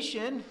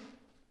temptation,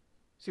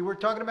 see, we're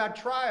talking about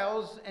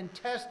trials and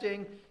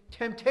testing.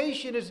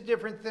 Temptation is a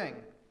different thing.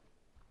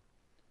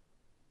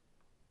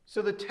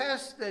 So the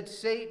test that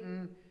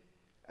Satan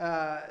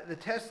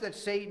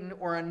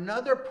or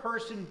another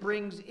person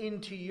brings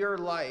into your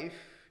life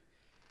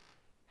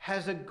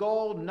has a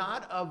goal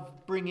not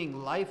of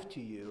bringing life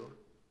to you,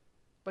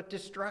 but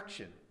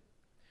destruction.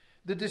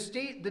 The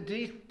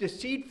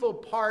deceitful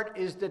part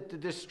is that the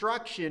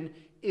destruction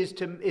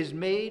is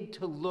made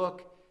to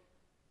look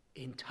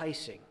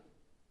enticing.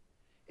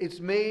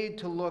 It's made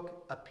to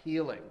look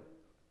appealing.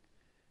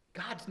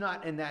 God's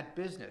not in that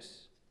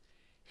business.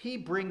 He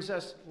brings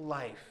us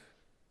life.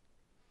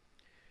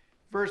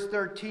 Verse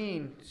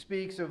 13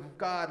 speaks of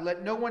God.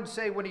 Let no one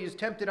say when he is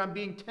tempted, I'm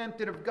being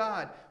tempted of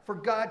God. For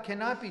God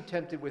cannot be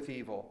tempted with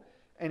evil,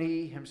 and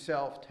he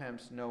himself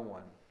tempts no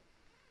one.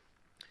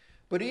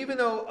 But even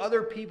though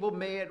other people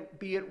may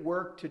be at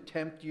work to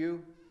tempt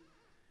you,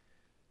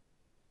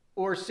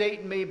 or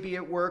Satan may be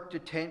at work to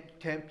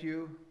tempt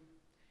you,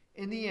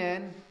 in the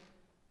end,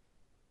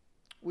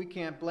 we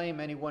can't blame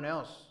anyone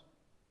else.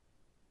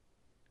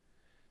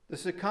 The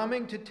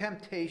succumbing to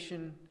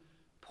temptation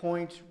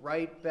points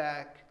right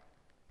back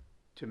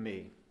to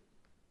me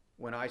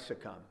when I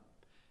succumb.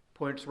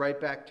 Points right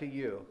back to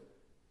you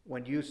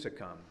when you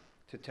succumb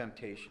to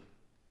temptation.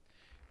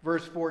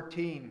 Verse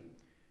 14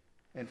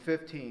 and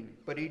 15,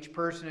 but each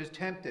person is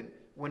tempted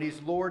when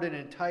he's lured and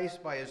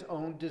enticed by his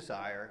own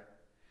desire.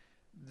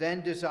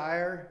 Then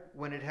desire,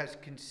 when it has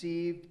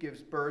conceived,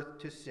 gives birth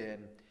to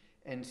sin.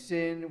 And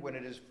sin, when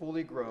it is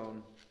fully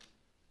grown,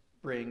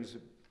 brings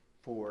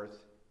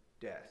forth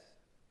death.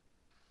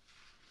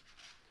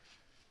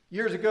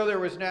 Years ago, there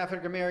was an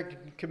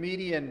African-American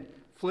comedian,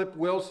 Flip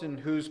Wilson,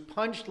 whose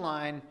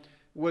punchline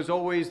was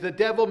always, the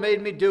devil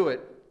made me do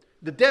it.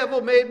 The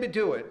devil made me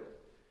do it.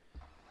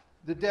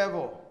 The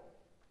devil.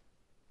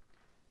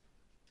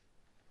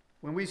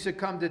 When we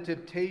succumb to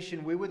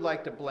temptation, we would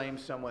like to blame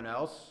someone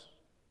else.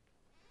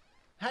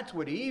 That's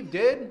what Eve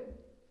did.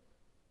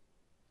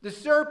 The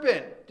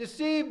serpent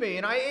deceived me,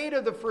 and I ate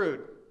of the fruit.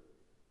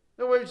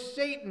 In other words,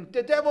 Satan,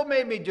 the devil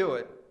made me do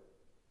it.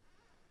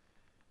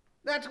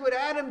 That's what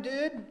Adam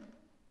did.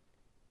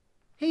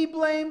 He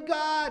blamed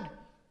God.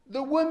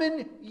 The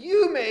woman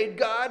you made,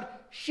 God,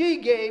 she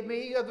gave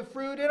me of the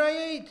fruit and I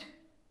ate.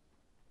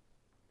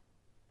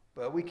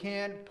 But we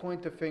can't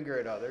point the finger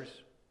at others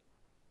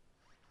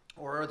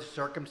or the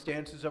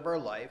circumstances of our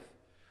life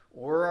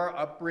or our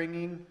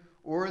upbringing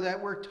or that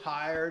we're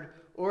tired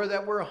or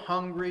that we're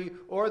hungry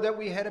or that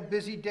we had a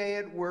busy day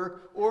at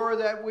work or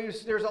that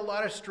there's a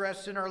lot of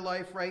stress in our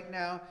life right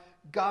now.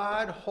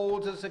 God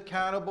holds us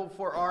accountable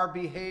for our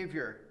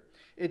behavior.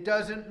 It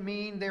doesn't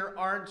mean there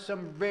aren't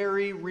some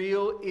very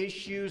real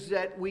issues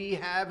that we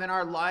have in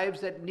our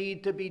lives that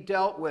need to be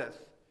dealt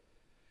with.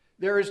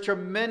 There is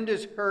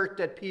tremendous hurt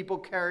that people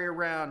carry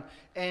around,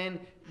 and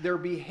their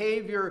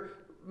behavior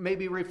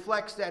maybe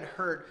reflects that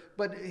hurt.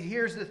 But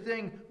here's the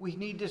thing, we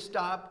need to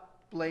stop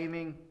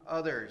blaming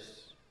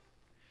others.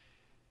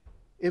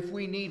 If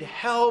we need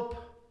help,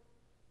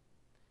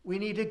 we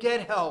need to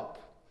get help.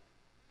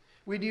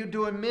 We need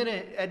to admit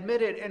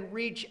it and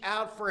reach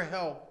out for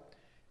help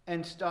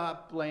and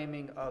stop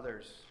blaming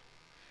others.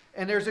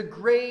 And there's a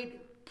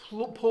great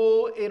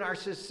pull in our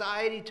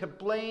society to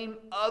blame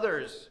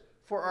others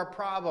for our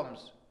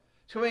problems,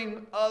 to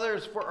blame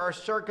others for our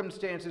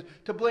circumstances,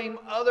 to blame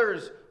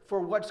others for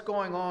what's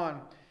going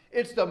on.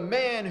 It's the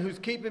man who's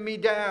keeping me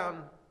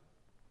down.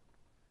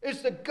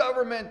 It's the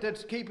government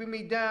that's keeping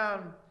me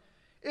down.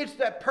 It's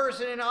that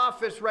person in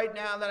office right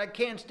now that I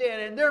can't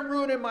stand, and they're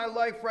ruining my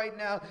life right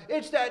now.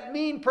 It's that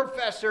mean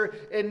professor,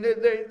 and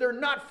they're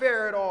not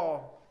fair at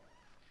all.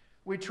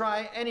 We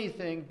try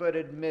anything but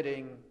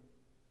admitting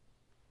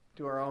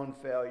to our own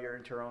failure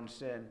and to our own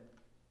sin.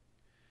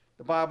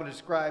 The Bible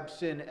describes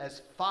sin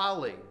as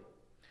folly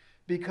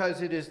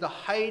because it is the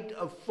height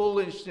of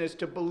foolishness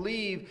to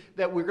believe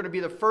that we're going to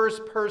be the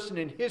first person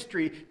in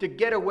history to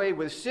get away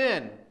with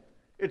sin.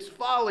 It's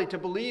folly to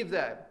believe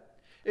that.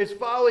 It's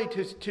folly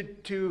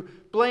to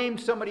blame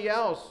somebody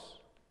else.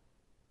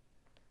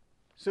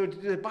 So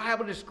the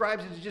Bible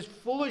describes it as just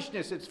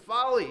foolishness. It's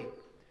folly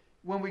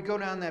when we go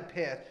down that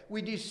path.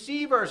 We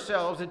deceive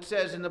ourselves, it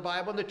says in the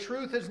Bible, and the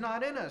truth is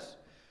not in us.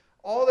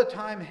 All the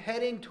time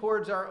heading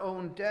towards our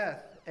own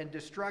death and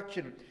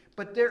destruction.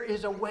 But there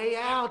is a way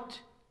out.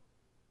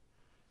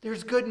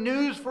 There's good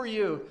news for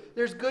you.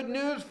 There's good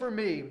news for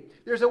me.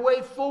 There's a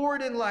way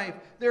forward in life.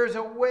 There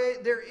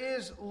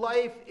is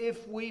life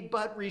if we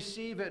but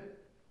receive it.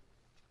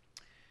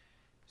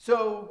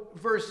 So,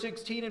 verse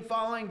 16 and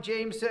following,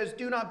 James says,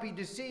 "Do not be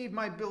deceived,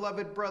 my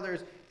beloved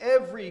brothers.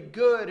 Every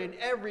good and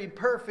every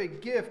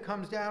perfect gift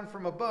comes down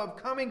from above,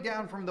 coming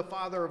down from the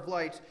Father of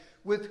lights,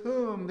 with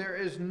whom there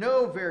is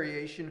no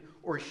variation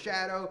or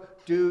shadow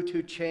due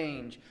to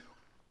change.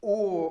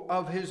 Or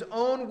of his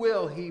own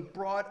will he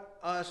brought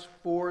us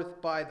forth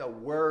by the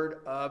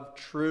word of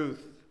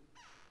truth,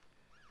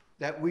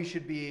 that we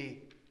should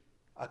be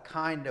a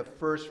kind of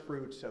first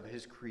fruits of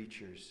his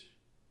creatures."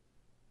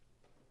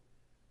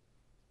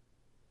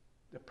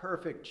 The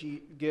perfect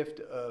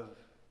gift of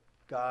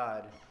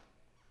God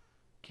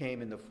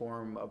came in the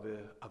form of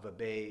a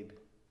babe,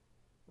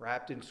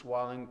 wrapped in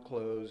swaddling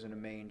clothes in a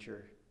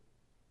manger.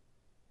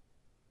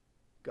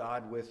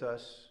 God with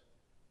us,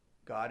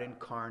 God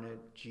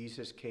incarnate,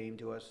 Jesus came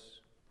to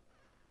us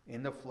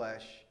in the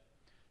flesh,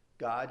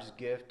 God's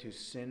gift to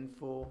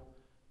sinful,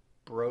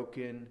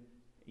 broken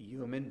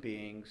human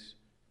beings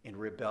in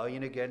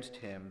rebellion against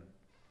him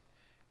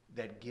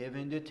that give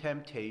into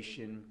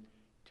temptation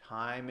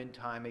time and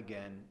time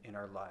again in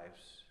our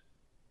lives.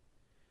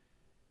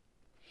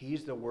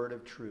 He's the word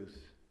of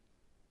truth.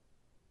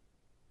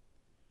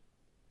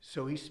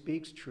 So he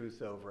speaks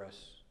truth over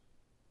us.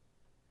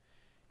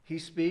 He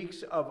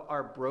speaks of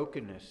our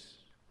brokenness.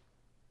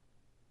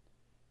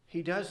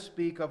 He does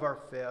speak of our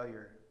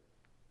failure.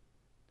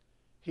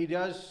 He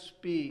does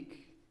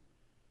speak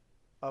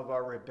of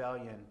our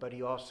rebellion, but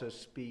he also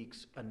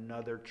speaks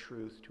another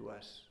truth to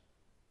us.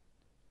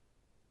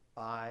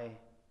 I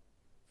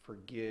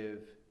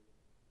forgive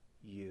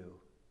you.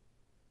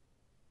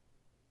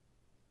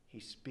 He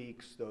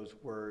speaks those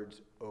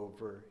words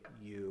over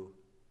you,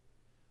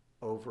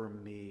 over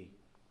me,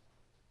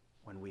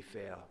 when we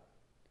fail.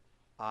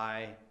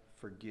 I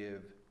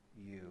forgive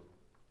you.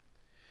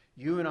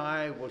 You and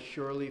I will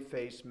surely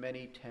face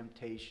many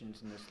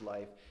temptations in this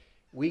life.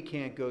 We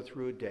can't go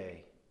through a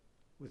day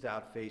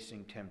without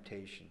facing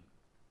temptation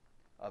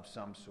of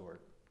some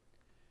sort.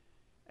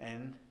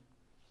 And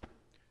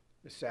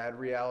the sad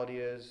reality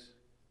is,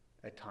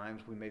 at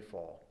times we may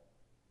fall.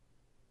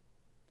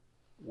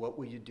 What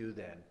will you do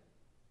then?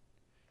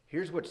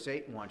 Here's what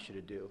Satan wants you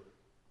to do.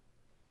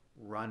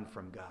 Run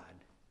from God.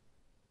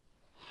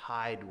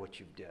 Hide what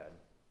you've done.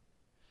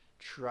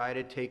 Try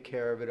to take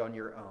care of it on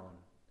your own.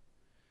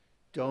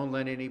 Don't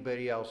let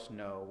anybody else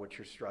know what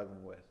you're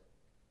struggling with.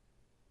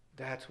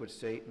 That's what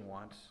Satan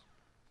wants.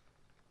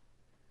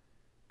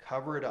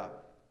 Cover it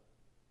up.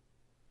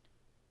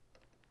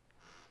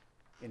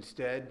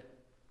 Instead,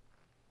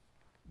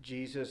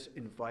 Jesus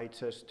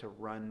invites us to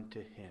run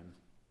to him,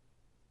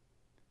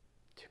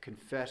 to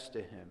confess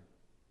to him,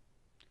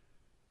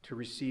 to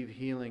receive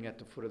healing at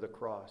the foot of the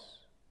cross,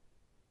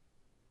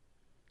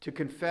 to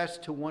confess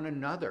to one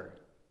another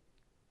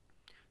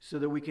so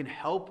that we can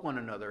help one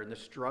another in the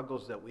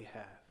struggles that we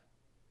have.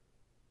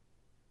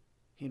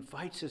 He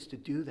invites us to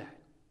do that.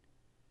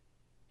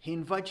 He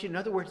invites you, in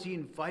other words, he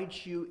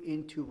invites you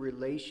into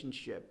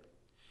relationship,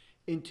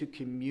 into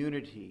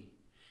community,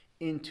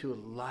 into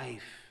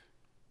life,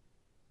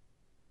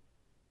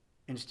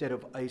 instead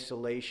of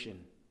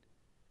isolation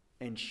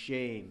and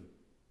shame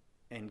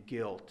and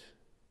guilt.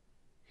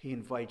 He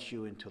invites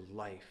you into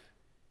life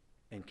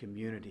and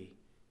community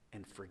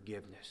and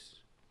forgiveness.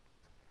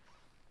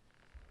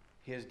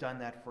 He has done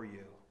that for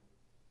you.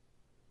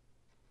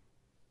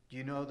 Do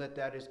you know that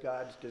that is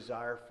God's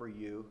desire for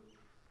you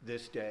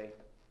this day?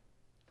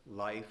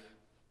 Life,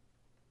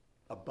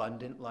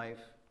 abundant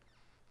life,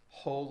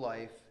 whole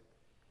life,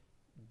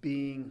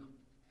 being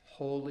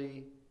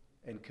wholly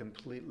and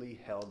completely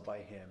held by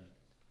him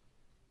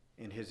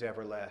in his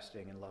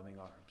everlasting and loving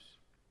arms.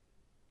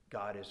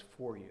 God is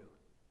for you.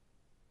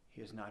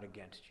 He is not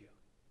against you.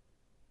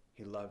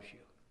 He loves you,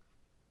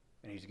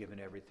 and he's given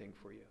everything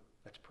for you.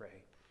 Let's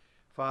pray.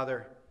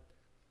 Father,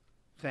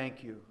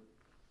 thank you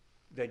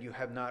that you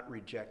have not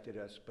rejected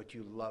us, but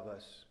you love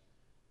us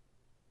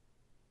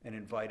and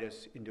invite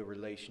us into a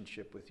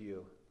relationship with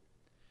you.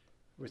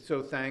 We're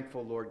so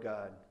thankful, Lord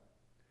God,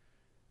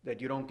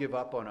 that you don't give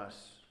up on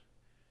us.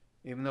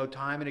 Even though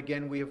time and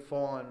again we have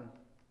fallen,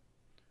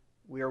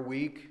 we are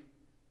weak,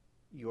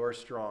 you are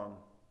strong.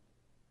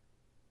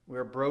 We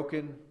are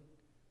broken,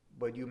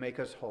 but you make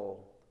us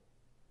whole.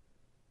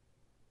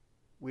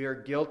 We are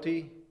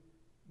guilty,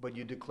 but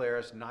you declare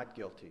us not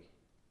guilty.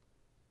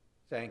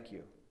 Thank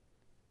you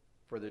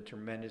for the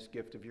tremendous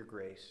gift of your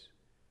grace.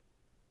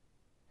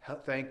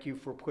 Thank you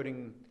for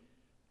putting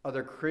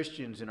other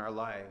Christians in our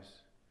lives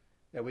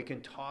that we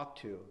can talk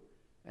to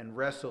and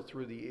wrestle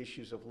through the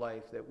issues of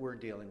life that we're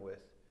dealing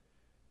with,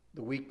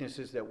 the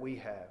weaknesses that we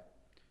have,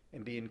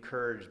 and be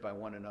encouraged by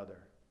one another.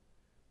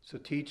 So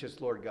teach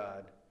us, Lord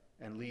God,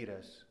 and lead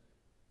us,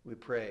 we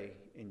pray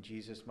in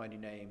Jesus' mighty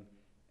name,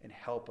 and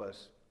help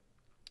us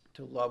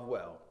to love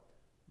well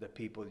the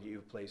people that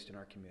you've placed in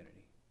our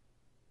community.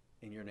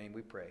 In your name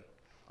we pray.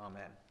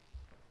 Amen.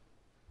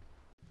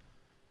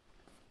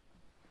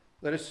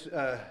 Let us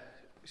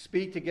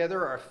speak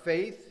together our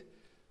faith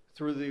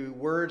through the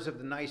words of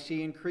the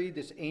Nicene Creed,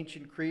 this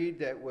ancient creed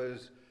that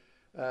was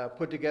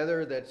put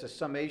together, that's a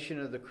summation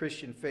of the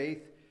Christian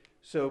faith.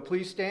 So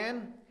please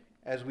stand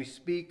as we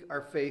speak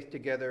our faith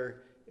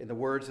together in the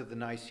words of the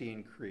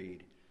Nicene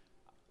Creed.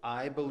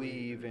 I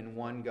believe in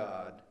one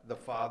God, the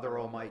Father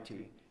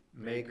Almighty,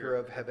 maker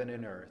of heaven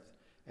and earth,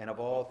 and of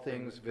all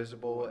things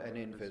visible and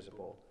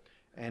invisible,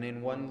 and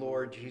in one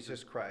Lord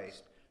Jesus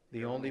Christ,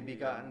 the only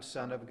begotten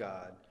Son of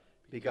God,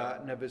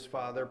 begotten of his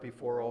Father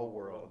before all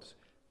worlds,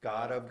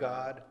 God of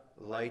God,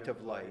 light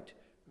of light,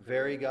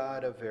 very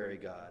God of very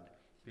God,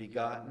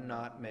 begotten,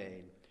 not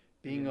made,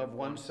 being of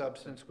one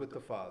substance with the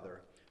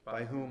Father,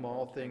 by whom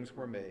all things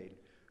were made,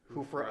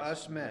 who for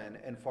us men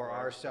and for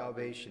our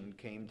salvation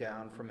came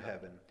down from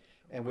heaven,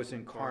 and was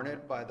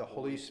incarnate by the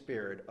Holy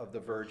Spirit of the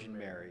Virgin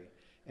Mary,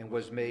 and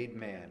was made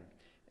man,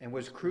 and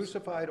was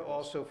crucified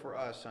also for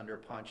us under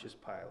Pontius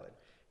Pilate.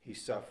 He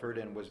suffered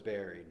and was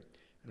buried.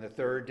 And the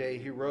third day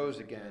he rose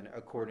again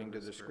according to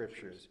the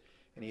Scriptures,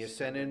 and he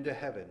ascended into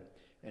heaven,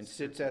 and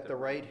sits at the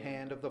right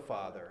hand of the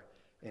Father.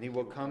 And he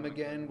will come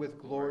again with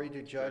glory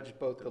to judge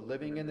both the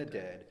living and the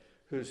dead,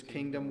 whose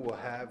kingdom will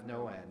have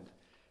no end.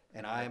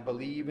 And I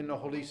believe in the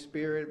Holy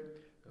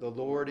Spirit, the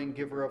Lord and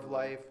giver of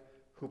life,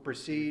 who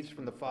proceeds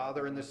from the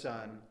Father and the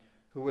Son,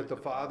 who with the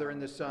Father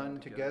and the Son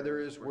together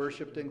is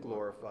worshipped and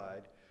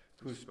glorified,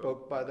 who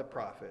spoke by the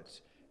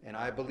prophets. And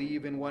I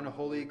believe in one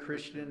holy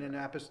Christian and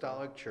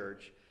apostolic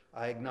church.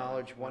 I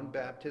acknowledge one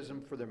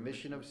baptism for the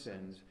remission of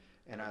sins,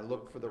 and I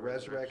look for the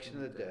resurrection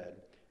of the dead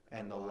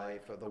and the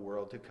life of the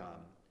world to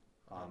come.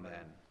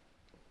 Amen.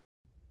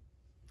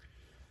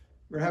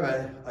 We're going to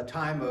have a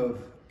time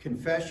of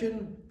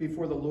confession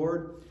before the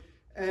Lord.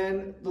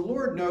 And the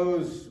Lord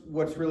knows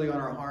what's really on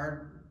our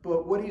heart,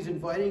 but what he's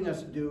inviting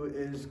us to do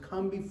is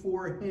come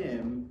before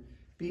him,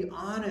 be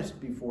honest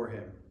before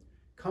him,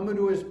 come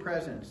into his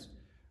presence.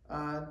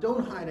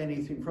 Don't hide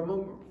anything from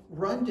him.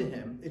 Run to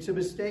him. It's a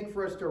mistake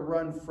for us to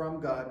run from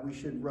God. We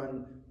should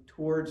run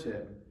towards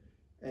him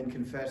and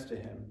confess to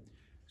him.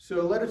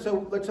 So let's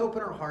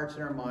open our hearts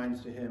and our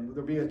minds to him.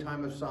 There'll be a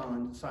time of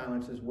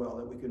silence as well,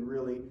 that we can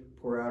really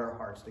pour out our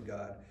hearts to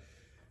God.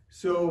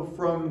 So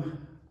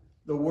from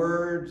the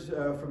words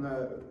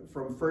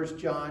from 1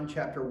 John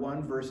chapter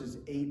 1, verses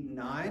 8 and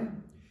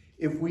 9,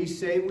 if we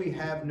say we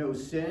have no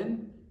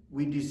sin,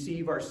 we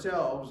deceive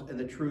ourselves and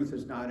the truth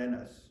is not in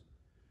us.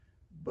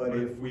 But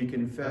if we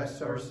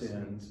confess our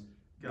sins,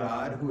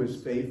 God, who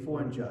is faithful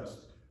and just,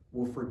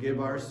 will forgive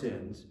our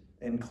sins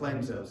and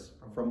cleanse us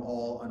from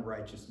all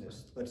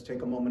unrighteousness. Let's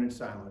take a moment in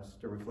silence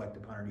to reflect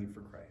upon our need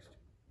for Christ.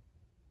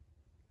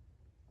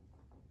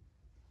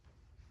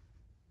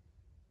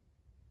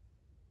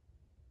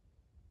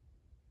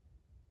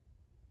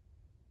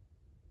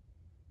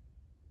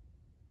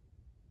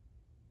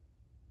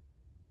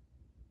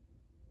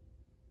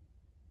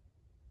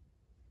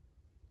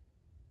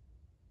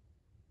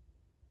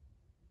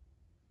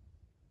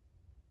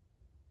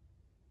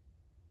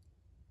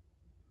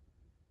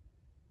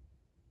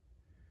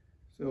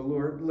 So,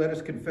 Lord, let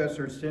us confess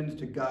our sins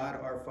to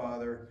God our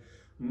Father.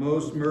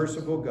 Most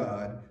merciful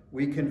God,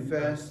 we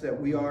confess that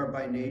we are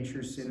by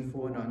nature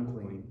sinful and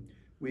unclean.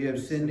 We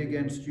have sinned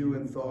against you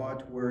in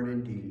thought, word,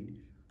 and deed,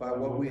 by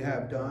what we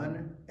have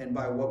done and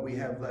by what we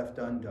have left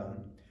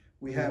undone.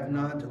 We have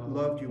not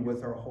loved you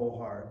with our whole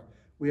heart.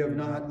 We have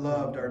not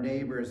loved our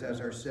neighbors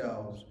as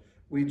ourselves.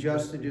 We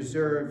justly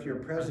deserve your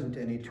present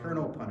and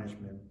eternal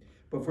punishment.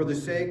 But for the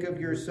sake of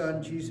your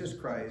Son, Jesus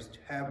Christ,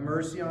 have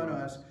mercy on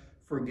us,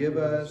 forgive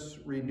us,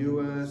 renew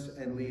us,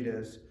 and lead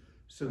us,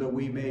 so that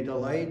we may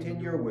delight in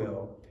your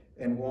will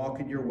and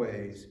walk in your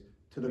ways,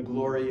 to the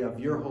glory of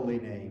your holy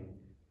name.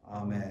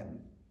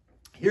 Amen.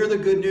 Hear the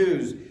good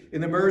news.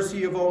 In the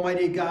mercy of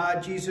Almighty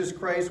God, Jesus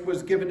Christ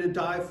was given to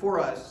die for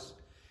us,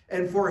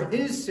 and for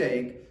his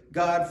sake,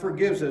 God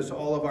forgives us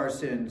all of our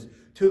sins.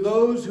 To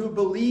those who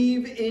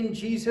believe in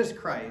Jesus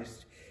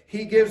Christ,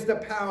 he gives the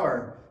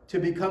power to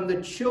become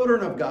the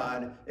children of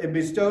God and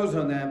bestows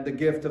on them the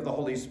gift of the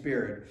Holy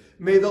Spirit.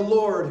 May the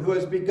Lord, who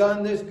has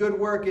begun this good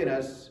work in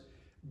us,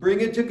 bring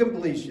it to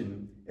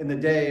completion in the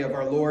day of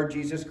our Lord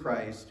Jesus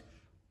Christ.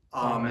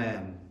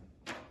 Amen.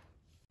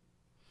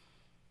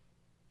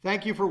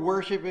 Thank you for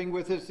worshiping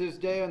with us this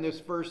day on this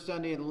first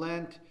Sunday in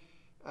Lent,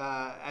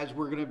 as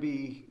we're going to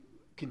be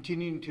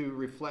continuing to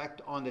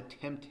reflect on the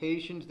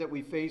temptations that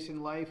we face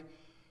in life.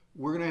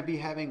 We're going to be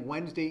having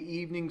Wednesday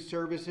evening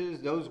services.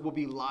 Those will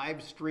be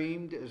live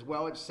streamed as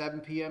well at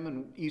 7 p.m.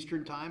 in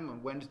Eastern Time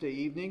on Wednesday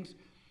evenings.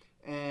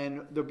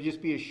 And there'll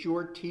just be a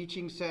short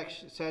teaching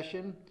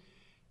session.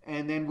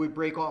 And then we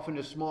break off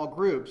into small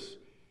groups.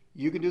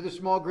 You can do the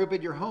small group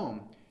at your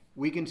home.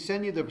 We can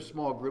send you the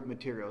small group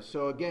materials.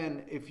 So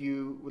again, if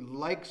you would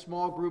like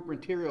small group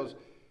materials,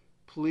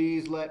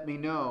 please let me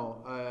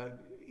know.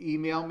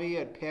 Email me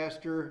at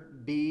Pastor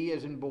B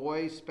as in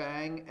boy,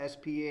 Spang,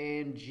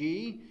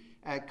 S-P-A-N-G,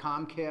 at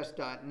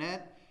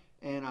Comcast.net,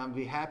 and I'll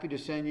be happy to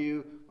send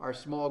you our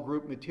small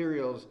group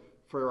materials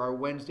for our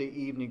Wednesday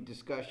evening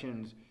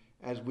discussions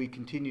as we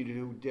continue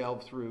to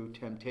delve through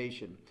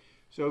temptation.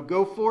 So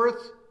go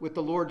forth with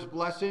the Lord's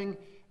blessing.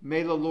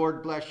 May the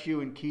Lord bless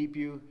you and keep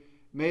you.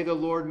 May the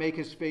Lord make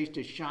his face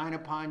to shine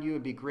upon you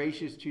and be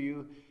gracious to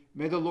you.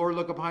 May the Lord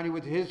look upon you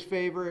with his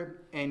favor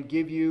and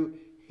give you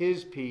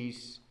his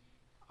peace.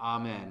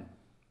 Amen.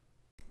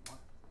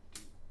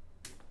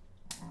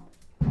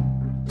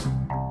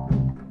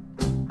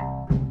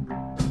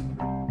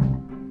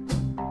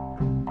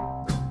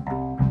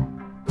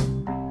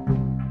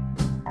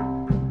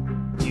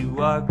 You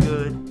are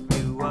good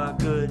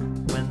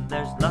when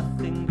there's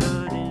nothing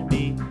good in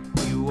me.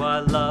 You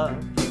are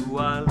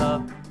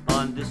love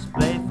on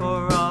display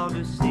for all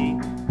to see.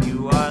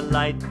 You are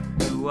light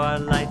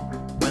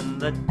when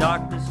the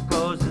darkness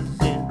closes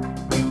in.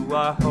 You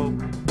are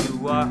hope,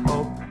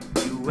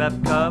 you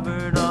have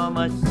covered all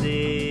my sin.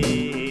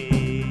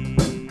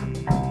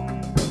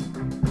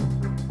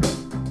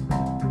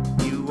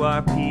 You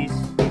are peace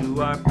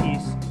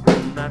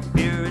when my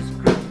fear is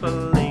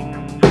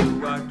crippling.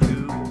 You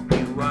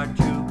are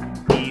true,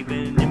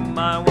 even in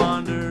my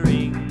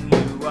wandering.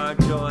 You are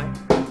joy,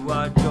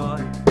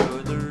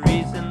 you're the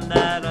reason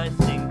that I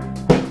sing.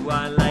 You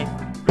are life,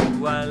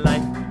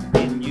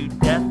 in you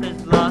death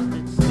has lost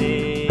its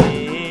sting.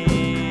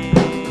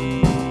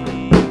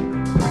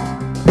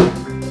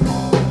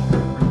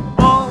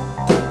 Oh,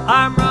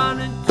 I'm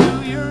running to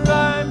your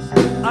arms,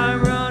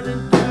 I'm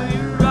running to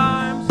your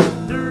arms.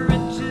 The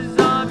riches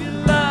of your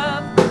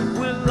love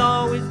will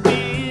always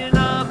be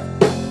enough.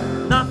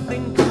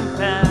 Nothing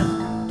compares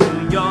to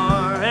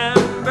your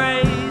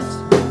embrace.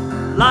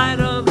 Light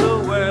of the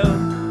world,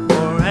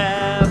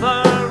 forever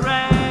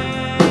reign.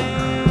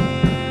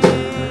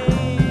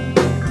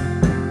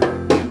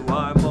 You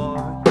are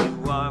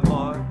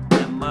more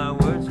than my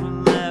words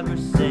will ever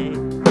say.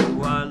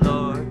 You are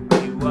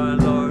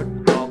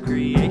Lord, all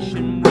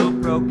creation will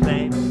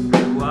proclaim.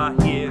 You are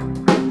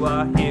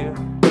here,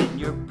 in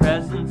your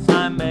presence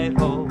I'm made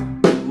whole.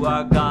 You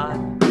are God,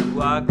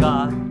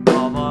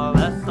 all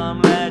else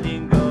I'm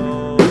letting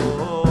go.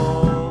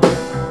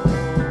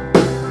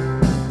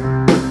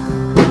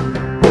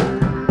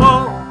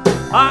 Oh,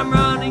 I'm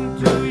running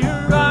to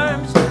your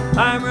arms,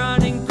 I'm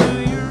running to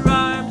your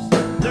arms.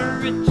 The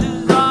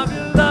riches of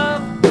your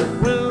love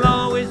will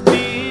always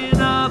be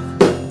enough.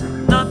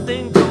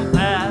 Nothing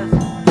compares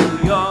to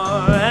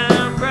your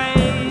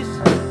embrace.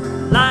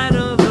 Light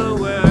of the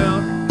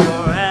world,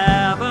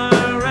 forever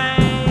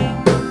reign.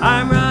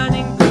 I'm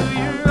running to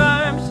your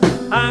arms,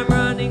 I'm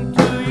running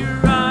to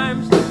your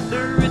arms.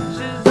 The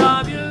riches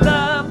of your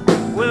love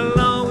will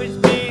always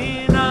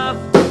be enough.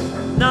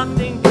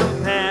 Nothing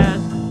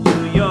compares to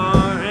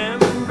your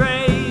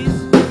embrace.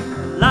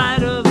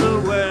 Light of the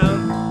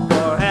world,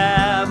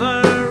 forever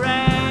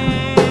reign.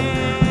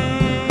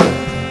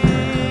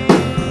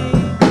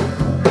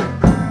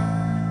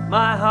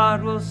 My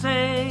heart will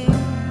sing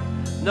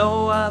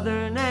no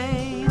other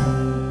name.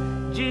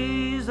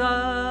 Jesus,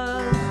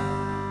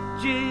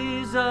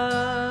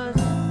 Jesus.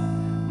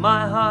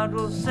 My heart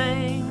will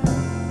sing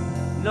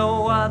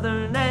no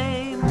other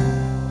name.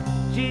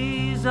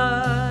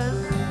 Jesus,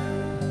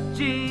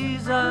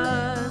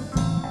 Jesus.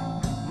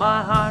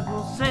 My heart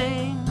will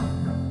sing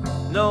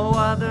no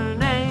other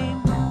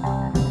name.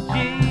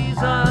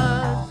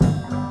 Jesus,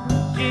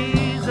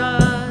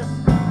 Jesus.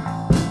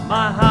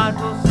 My heart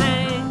will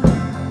sing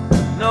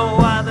no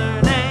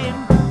other name.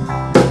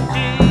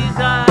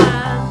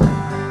 Jesus,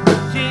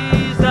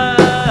 Jesus.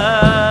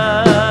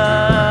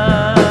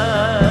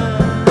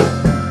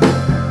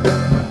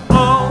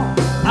 Oh,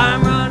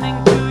 I'm running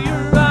to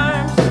your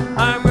arms,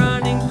 I'm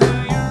running to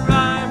your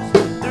arms.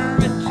 The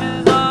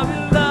riches of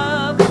your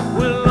love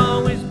will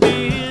always be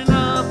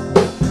enough.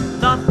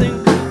 Nothing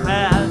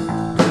compares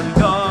to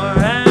your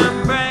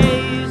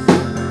embrace.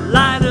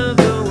 Light of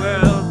the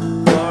world,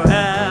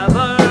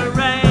 forever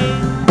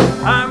reign.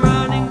 I'm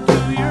running to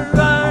your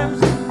arms,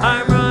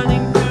 I'm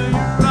running to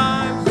your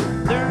arms.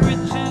 The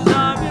riches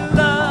of your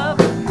love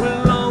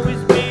will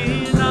always be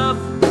enough.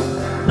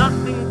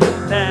 Nothing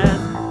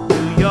compares to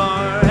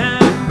your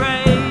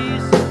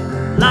embrace.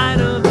 Light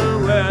of the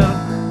world,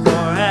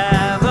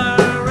 forever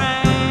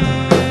reign.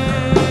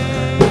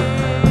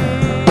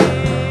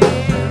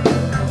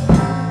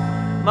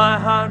 My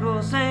heart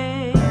will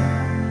sing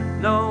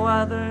no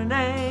other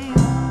name.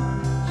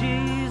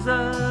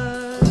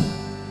 Jesus,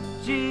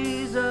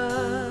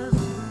 Jesus.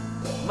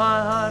 My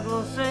heart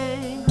will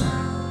sing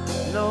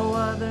no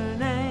other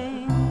name.